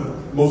think, the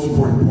most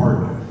important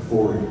part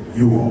for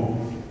you all,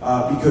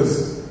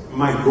 because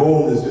my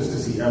goal is just to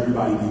see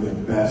everybody be the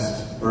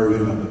best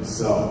version of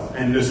themselves.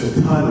 And there's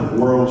a ton of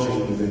world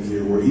changes in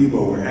here. We're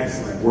Igbo, we're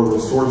excellent, we're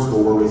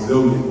resourceful, we're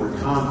resilient, we're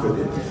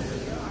confident.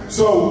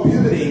 So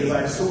pivoting, as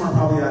I assume I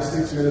probably have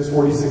 6 minutes,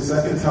 46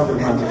 seconds. How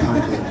did I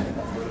time?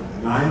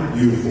 9?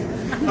 Beautiful.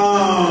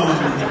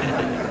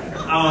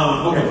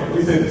 Okay, let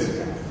me say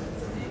this.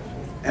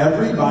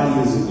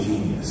 Everybody is a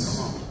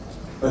genius,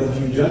 but if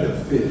you judge a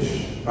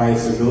fish by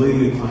its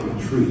ability to climb a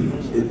tree,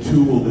 it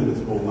too will live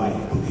its whole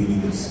life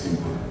believing it's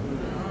stupid.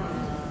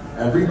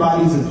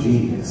 Everybody's a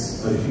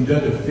genius, but if you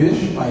judge a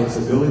fish by its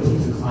ability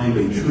to climb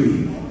a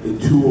tree,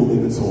 it too will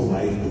live its whole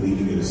life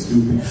believing it is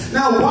stupid.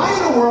 Now, why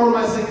in the world am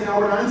I saying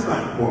Albert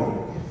Einstein quote?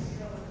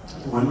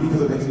 One,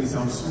 because it makes me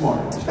sound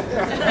smart.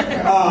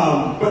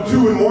 But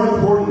two, and more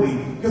importantly,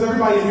 because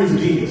everybody in here is a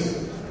genius.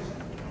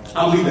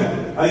 I'll leave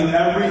that. I think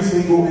every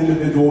single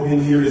individual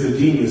in here is a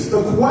genius.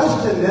 The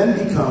question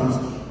then becomes,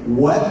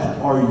 what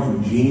are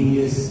you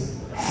genius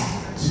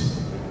at?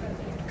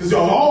 Because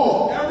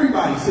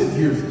everybody sitting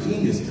here is a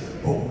genius,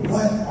 but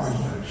what are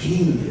you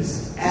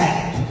genius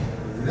at?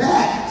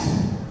 That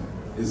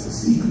is the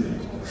secret.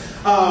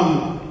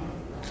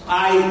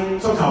 I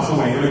somehow,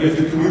 someway, am a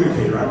gifted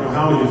communicator. I don't know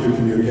how I'm a gifted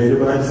communicator,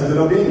 but I just ended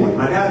up being one.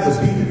 My dad's a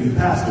speaker, he's a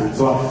pastor,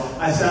 so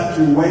I sat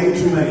through way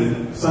too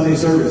many Sunday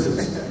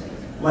services,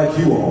 like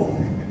you all,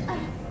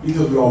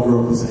 because we all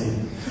grew up the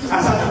same.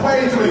 I sat through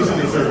way too many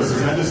Sunday services,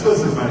 and I just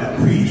listened to my dad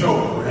preach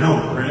over and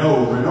over and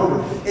over and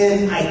over.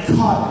 And I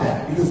caught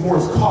that, because more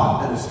is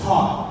caught than is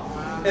taught.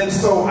 And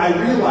so I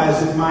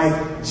realized that my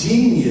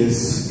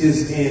genius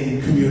is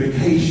in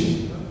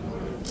communication.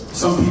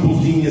 Some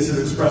people's genius is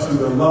expressed through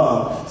their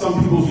love. Some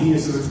people's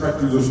genius is expressed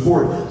through their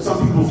sport.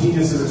 Some people's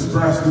genius is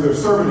expressed through their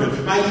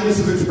servanthood. My genius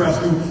is expressed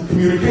through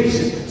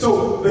communication.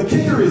 So the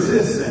kicker is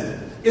this then.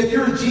 If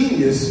you're a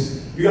genius,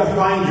 you got to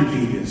find your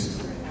genius.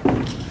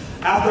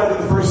 After I did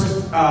the first,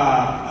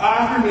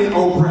 after me and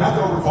Oprah,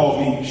 after Oprah calls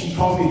me, she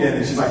calls me again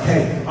and she's like,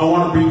 "Hey, I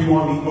want to bring you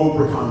on the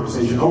Oprah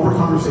Conversation." Oprah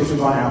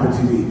Conversations on Apple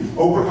TV.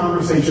 Oprah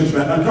Conversations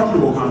meant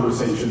Uncomfortable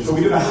Conversations. So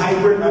we did a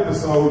hybrid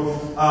episode.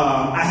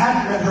 I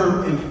hadn't met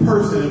her in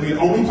person and we had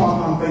only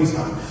talked on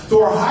FaceTime.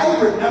 So our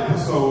hybrid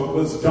episode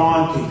was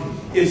daunting.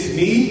 It's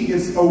me,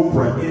 it's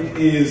Oprah. It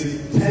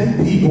is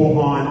 10 people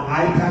on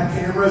iPad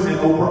cameras and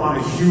Oprah on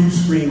a huge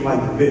screen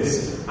like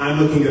this. I'm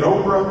looking at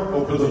Oprah,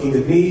 Oprah's looking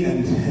at me,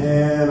 and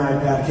 10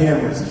 iPad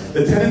cameras.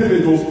 The 10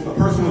 individuals, a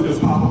person would just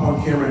pop up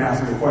on camera and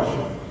ask me a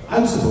question. I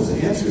was supposed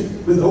to answer it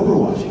with Oprah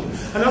watching.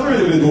 Another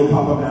individual would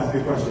pop up and ask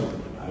me a question.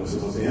 I was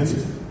supposed to answer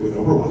it with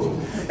Oprah watching.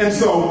 And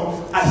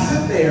so I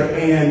sit there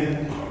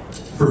and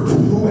for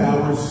 2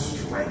 hours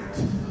straight,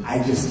 I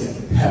just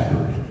get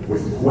peppered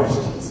with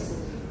questions.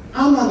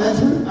 I'm not an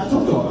expert. I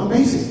told you, I'm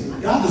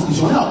basic. God just be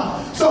showing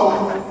up. So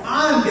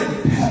I'm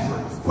getting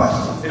peppered with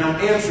questions, and I'm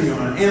answering them,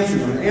 and I'm answering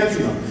them, and I'm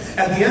answering them.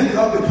 At the end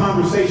of the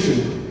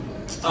conversation,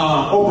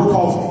 Oprah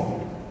calls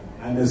me.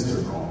 I missed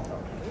her call,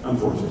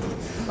 unfortunately.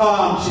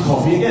 She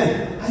calls me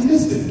again. I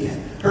missed it again.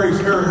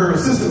 Her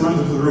assistant runs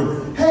into the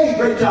room. "Hey,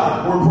 great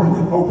job." More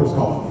importantly, Oprah's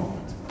calling me.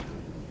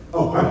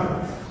 Oh,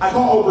 I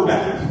call Oprah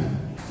back.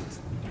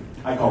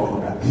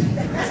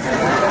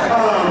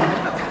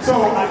 So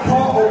I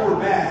called Oprah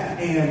back,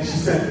 and she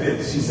said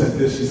this,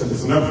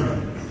 I'll never forget.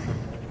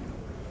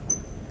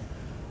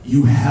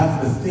 "You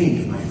have the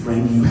thing, my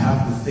friend, you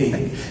have the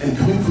thing." And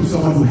coming from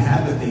someone who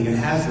had the thing and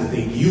has the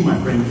thing, you, my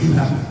friend, you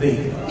have the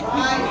thing.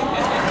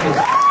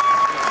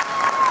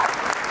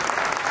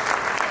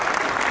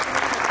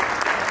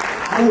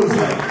 I was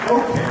like,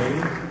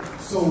 okay,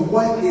 so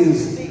what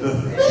is the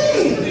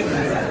thing?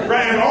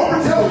 Right, and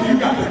Oprah tells you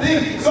got the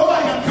thing.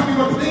 Somebody got to tell me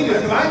what the thing is,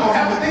 because I ain't going to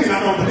have the thing and I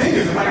know what the thing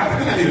is. If I got the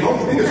thing, I need to know what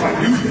the thing is so I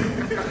can use it.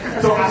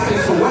 So I said,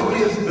 so what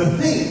is the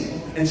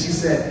thing? And she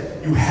said,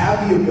 you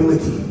have the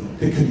ability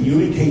to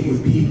communicate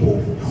with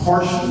people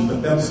harshly,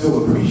 but them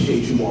still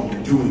appreciate you while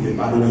you're doing it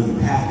by the way you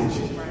package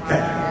it.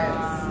 Okay?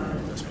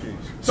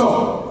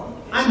 So,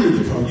 I'm here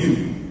to tell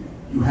you,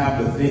 you have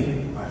the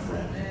thing, my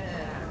friend.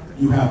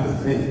 You have the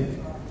thing.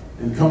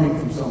 And coming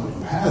from someone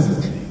who has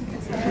a thing,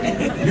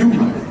 you,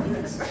 my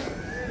friends,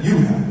 you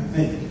have a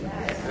thing.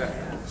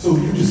 So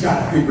you just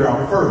got to figure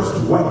out first,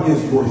 what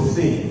is your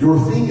thing? Your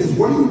thing is,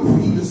 what are you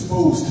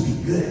predisposed to be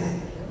good at?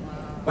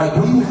 Like,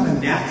 what do you have a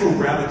natural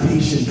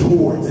gravitation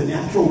towards, a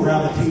natural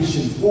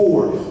gravitation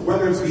for?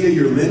 Whether it's via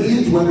your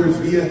lineage, whether it's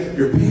via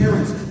your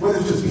parents, whether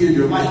it's just via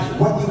your life,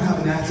 what do you have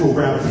a natural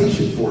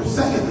gravitation for?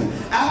 Secondly,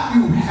 after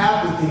you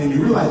have the thing and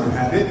you realize you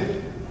have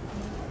it,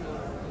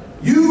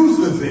 use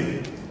the thing.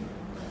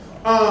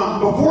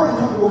 Before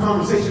Uncomfortable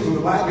Conversations with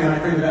a Black Man, I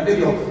created that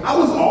video. I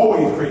was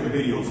always creating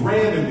videos,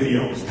 random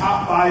videos,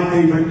 top 5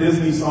 favorite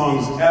Disney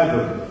songs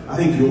ever. I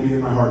think You'll Be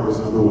in My Heart was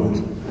number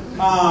 1.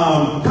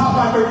 Top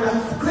 5 favorite, I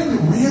was creating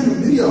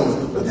random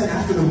videos, but then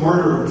after the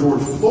murder of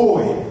George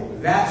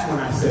Floyd, that's when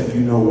I said,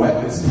 you know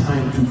what, it's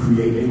time to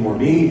create a more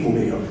meaningful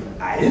video.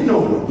 I didn't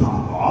know it would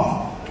pop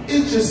off.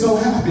 It just so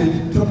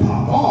happened to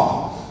pop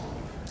off.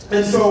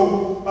 And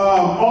so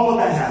all of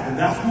that happened.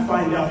 That's when you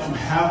find out you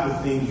have the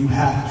thing, you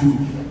have to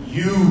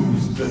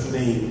use the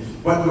thing.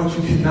 But what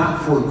you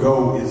cannot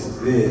forego is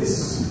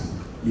this.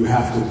 You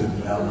have to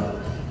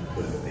develop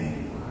the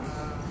thing.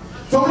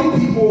 So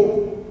many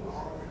people,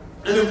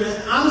 and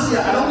honestly,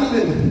 I don't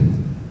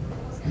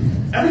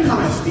even, every time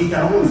I speak,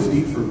 I don't really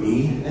speak for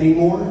me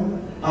anymore.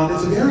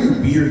 It's a very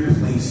weird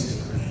place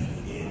to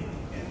be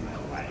in my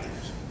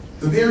life.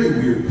 It's a very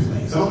weird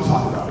place. I don't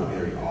talk about it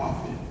very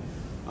often.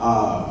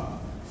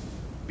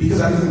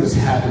 Because everything just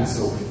happened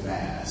so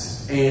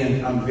fast.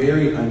 And I'm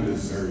very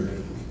undeserving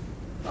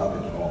of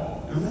it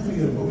all. And I'm not going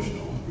to get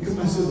emotional because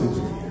my siblings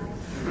are here.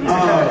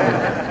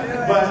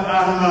 But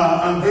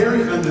I'm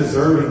very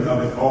undeserving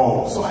of it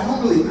all. So I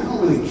don't really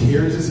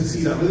care to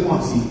succeed. I really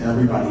want to see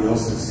everybody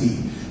else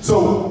succeed.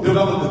 So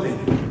develop the thing.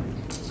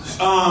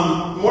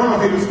 One of my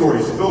favorite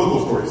stories,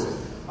 biblical stories.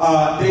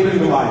 David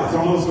and Goliath. I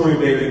don't know the story of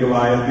David and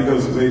Goliath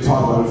because they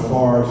talk about it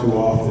far too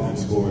often in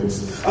sports.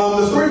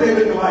 The story of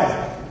David and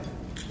Goliath.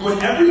 When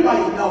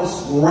everybody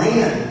else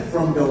ran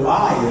from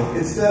Goliath,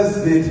 it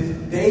says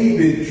that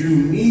David drew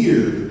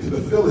near to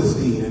the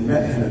Philistine and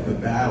met him at the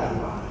battle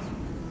line.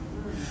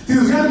 See,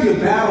 there's going to be a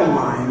battle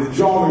line that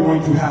y'all are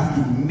going to have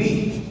to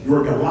meet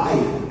your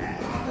Goliath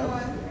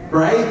at.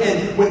 Right?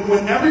 And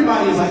when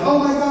everybody is like, oh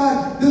my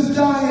God, this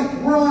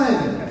giant,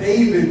 run!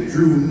 David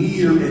drew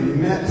near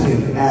and met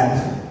him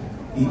at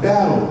the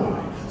battle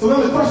line. So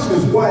then the question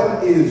is,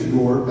 what is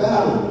your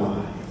battle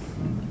line?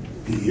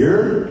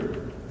 Fear?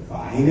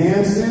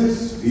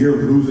 Finances, fear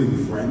of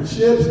losing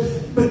friendships,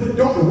 but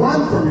don't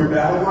run from your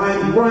battle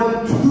line,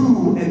 run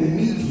to and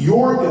meet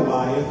your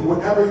Goliath,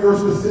 whatever your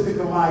specific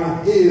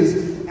Goliath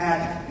is,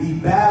 at the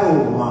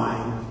battle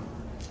line.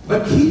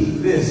 But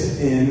keep this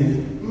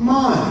in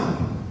mind.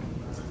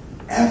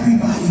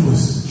 Everybody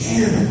was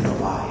scared of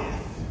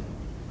Goliath,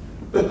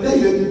 but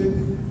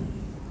David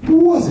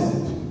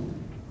wasn't.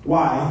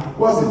 Why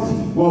wasn't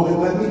he? Well, it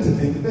led me to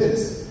think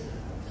this.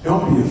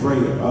 Don't be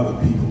afraid of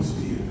other people's fears.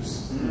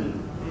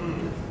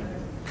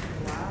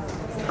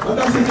 But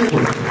that's the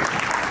difference.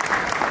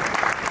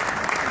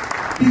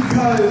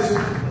 Because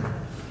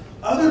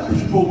other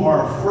people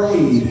are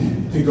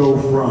afraid to go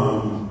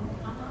from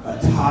a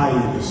tie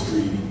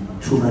industry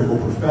to a medical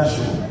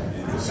professional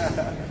industry.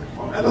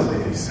 Well, that doesn't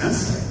make any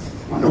sense.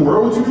 Why in the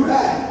world would you do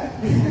that?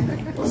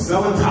 What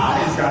selling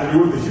ties got to do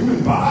with the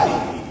human body?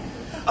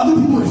 Other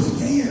people are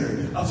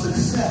scared of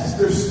success.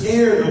 They're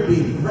scared of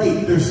being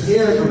great. They're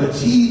scared of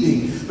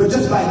achieving. But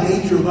just by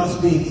nature of us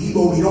being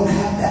Igbo, we don't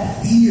have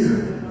that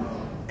fear.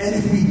 And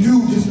if we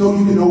do, just know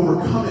you can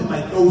overcome it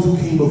like those who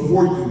came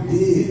before you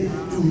did.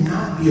 Do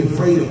not be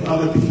afraid of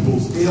other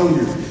people's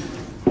failures.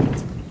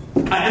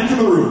 I entered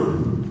the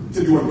room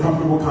to do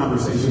Uncomfortable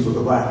Conversations with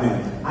a Black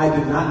Man. I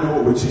did not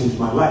know it would change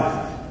my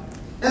life.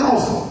 And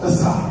also,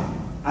 aside,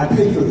 I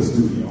paid for the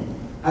studio.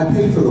 I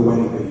paid for the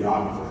wedding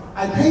videographer.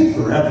 I paid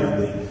for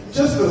everything,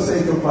 just for the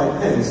sake of like,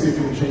 hey, let's see if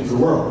we can change the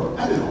world.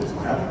 I didn't know what was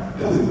going to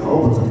happen. I didn't know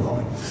what was going to call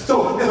me.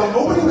 So as I'm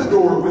opening the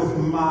door with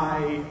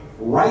my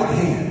right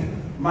hand,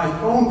 my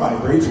phone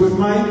vibrates with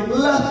my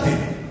left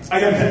hand. I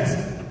got a text.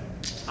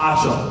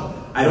 Acho,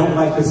 I don't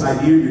like this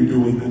idea you're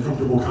doing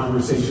Uncomfortable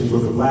Conversations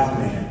with a Black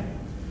Man.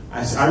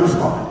 I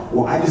respond,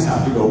 well, I just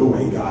have to go the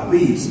way God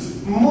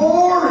leads.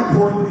 More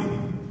importantly,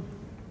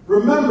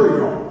 remember,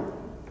 y'all,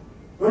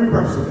 let me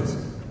preface with this.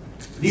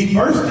 The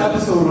first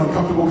episode of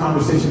Uncomfortable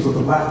Conversations with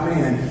a Black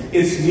Man,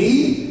 it's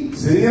me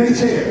sitting in a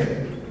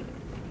chair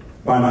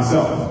by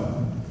myself,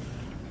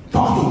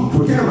 talking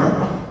to a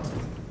camera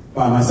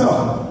by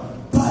myself.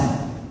 But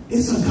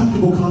it's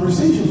Uncomfortable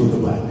Conversations with a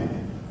Black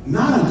Man,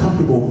 not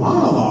Uncomfortable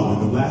Monologue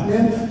with a Black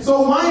Man.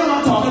 So why am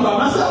I talking about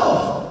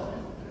myself?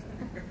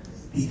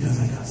 Because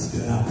I got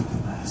stood up at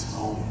the last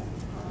moment.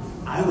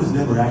 I was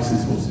never actually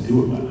supposed to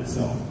do it by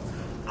myself.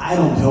 I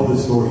don't tell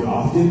this story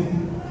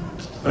often,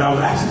 but I was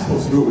actually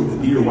supposed to do it with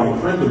a dear white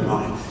friend of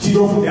mine. She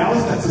drove from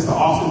Dallas, Texas to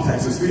Austin,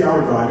 Texas,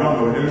 3-hour drive, y'all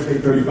know it,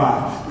 Interstate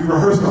 35. We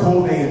rehearsed the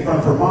whole day in front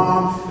of her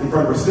mom, in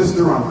front of her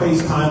sister, on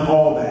FaceTime,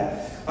 all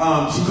that.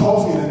 She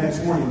calls me the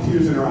next morning,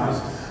 tears in her eyes.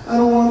 I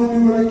don't want to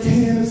do it, I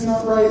can't, it's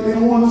not right, they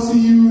don't want to see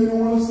you, they don't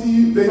want to see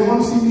you, they don't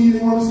want to see me, they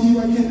want to see you,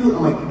 I can't do it.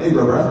 I'm like, hey,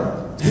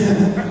 brother,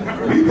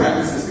 we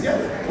practice this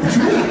together. What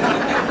you mean?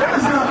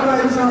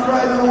 It's not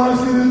right, I don't want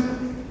to see this.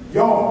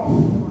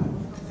 Y'all,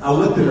 I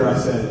looked at her, I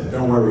said,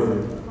 don't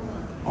worry,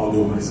 I'll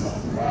do it myself.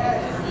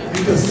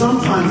 Because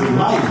sometimes in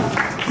life,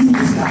 you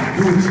just got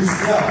to do it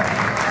yourself.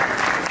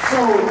 So,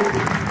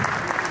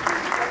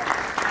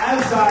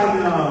 as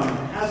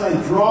I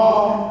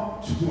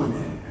draw to an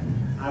end,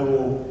 I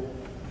will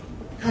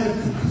kind of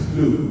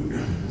conclude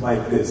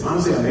like this.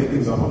 Honestly, I make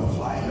things up on the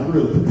fly. I never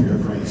really prepare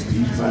for any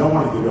speech because I don't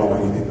want to give y'all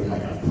anything that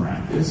like I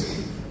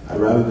practice. I'd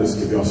rather just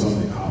give y'all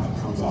something that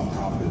comes off the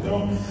top of the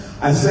dome.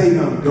 I say,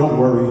 don't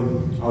worry,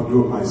 I'll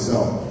do it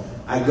myself.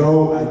 I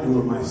do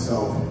it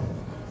myself,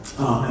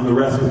 and the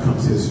rest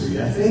becomes history.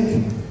 I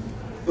think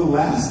the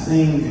last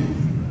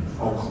thing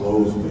I'll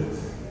close with,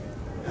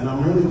 and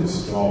I'm really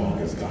just stalling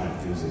because God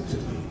gives it to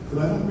me, because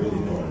I don't really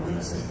know what I'm going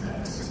to say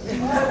next.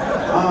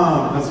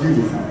 That's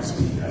usually how I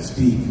speak. I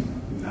speak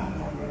not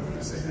knowing what I'm going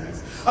to say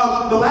next.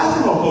 The last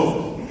thing I'll close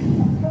with,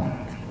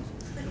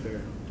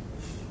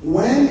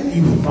 when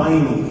you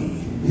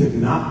finally have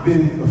not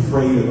been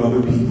afraid of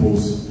other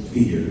people's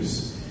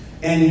fears,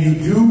 and you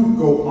do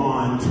go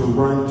on to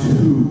run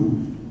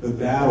to the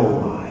battle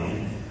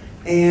line,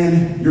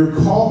 and your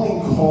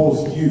calling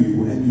calls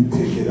you and you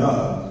pick it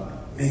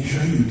up, make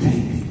sure you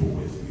take people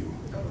with you.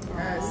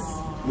 Yes.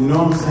 You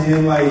know what I'm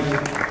saying? Like,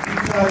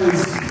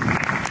 because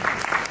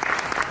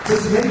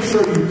just make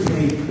sure you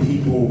take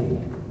people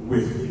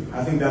with you.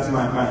 I think that's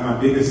my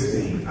biggest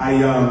thing.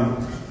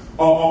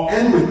 I'll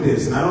end with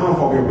this, and I don't know if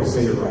I'll be able to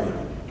say it right.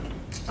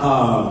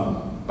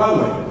 By the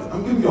way,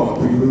 I'm giving y'all a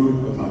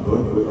prelude of my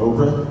book with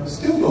Oprah.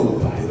 Still go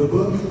buy the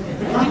book.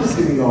 I'm just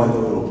giving y'all like a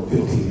little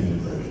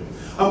 15-minute version.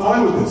 I'll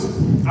end with this.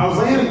 I was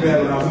laying in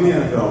bed when I was in the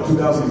NFL,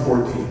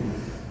 2014,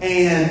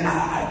 and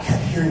I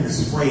kept hearing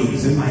this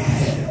phrase in my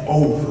head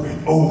over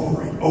and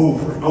over and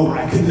over and over.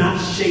 I could not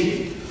shake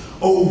it.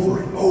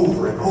 Over and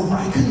over and over.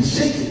 I couldn't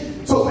shake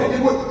it. So I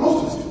did what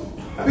most of us do.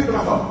 I picked up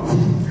my phone.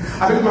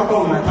 I picked up my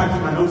phone and I typed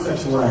in my notes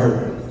section what I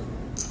heard.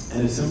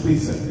 And it simply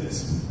said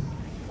this.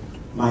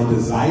 My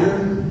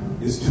desire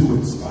is to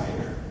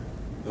inspire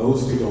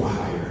those to go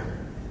higher,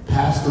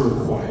 past the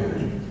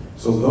required,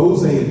 so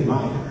those they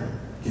admire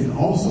can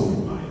also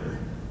admire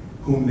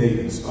whom they've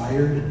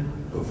inspired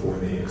before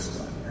they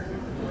expire.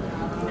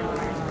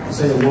 I'll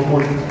say it one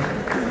more time.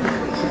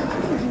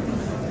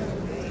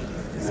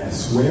 And I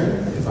swear,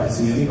 if I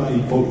see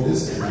anybody quote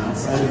this and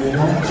outside of their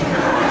home,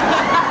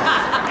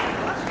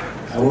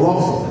 I will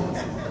also.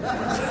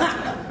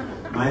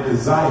 My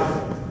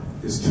desire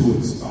is to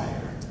inspire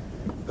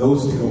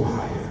those to go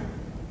higher,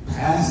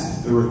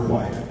 past the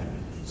required,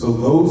 so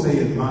those they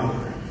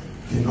admire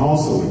can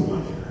also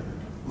admire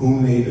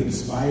whom they've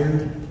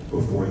inspired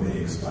before they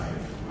expired.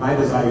 My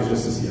desire is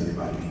just to see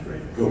everybody be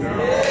great. Go.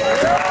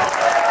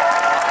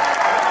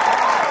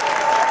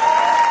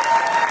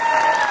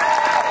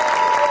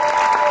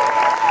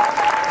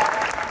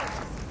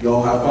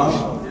 Y'all have fun?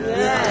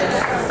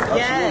 Yes.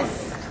 Yes.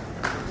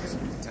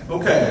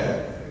 Okay.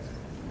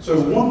 So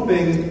one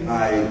thing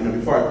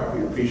before I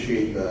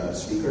appreciate the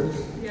speakers,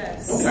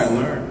 something I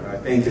learned, I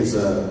think is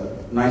a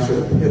nice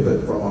way to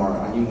pivot from our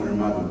Anyi, Nwere,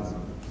 Mmadu.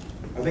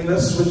 I think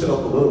let's switch it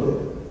up a little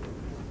bit.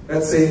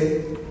 Let's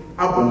say,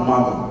 Abu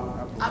Mmadu.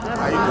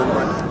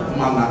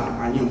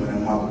 Anyi, Nwere,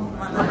 Mmadu.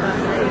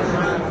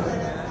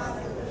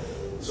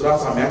 So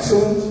that's I'm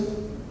excellent,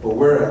 but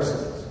we're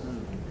excellent.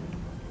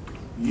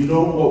 You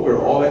know what we're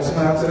all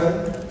excellent at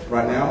today,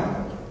 right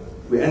now?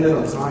 We ended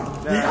on time.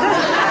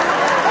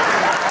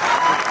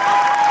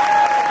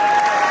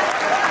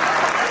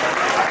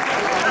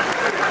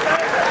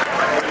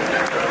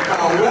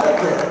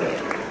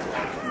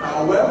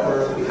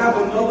 However, we have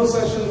another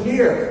session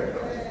here.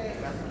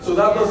 So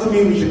that doesn't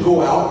mean we should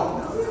go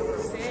out.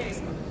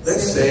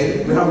 Let's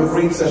stay. We have a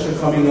great session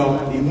coming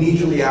up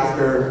immediately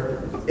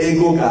after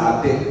Ego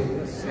Gade.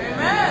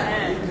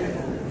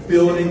 Amen.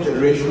 Building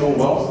generational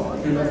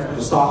wealth,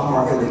 the stock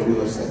market and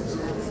real estate.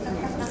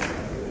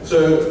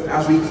 So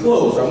as we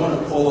close, I want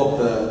to call up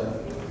the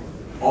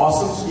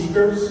awesome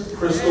speakers,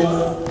 Crystal,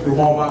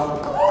 Ihuoma,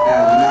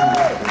 and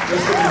Emmanuel.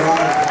 Let's give them a round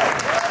of applause.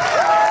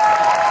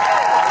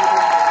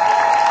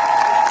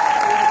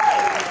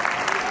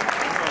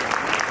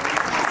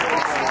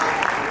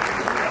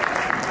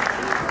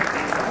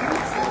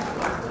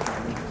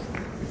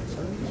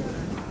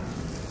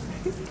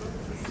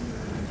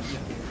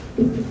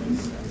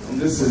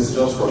 This is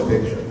just for a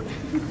picture.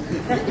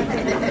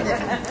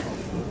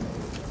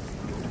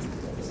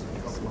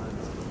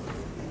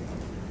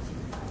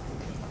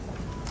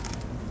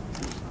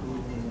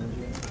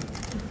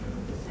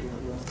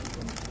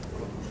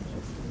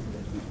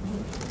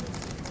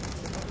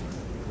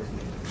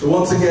 So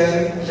once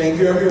again, thank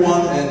you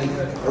everyone, and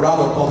a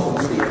round of applause for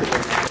the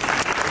speakers.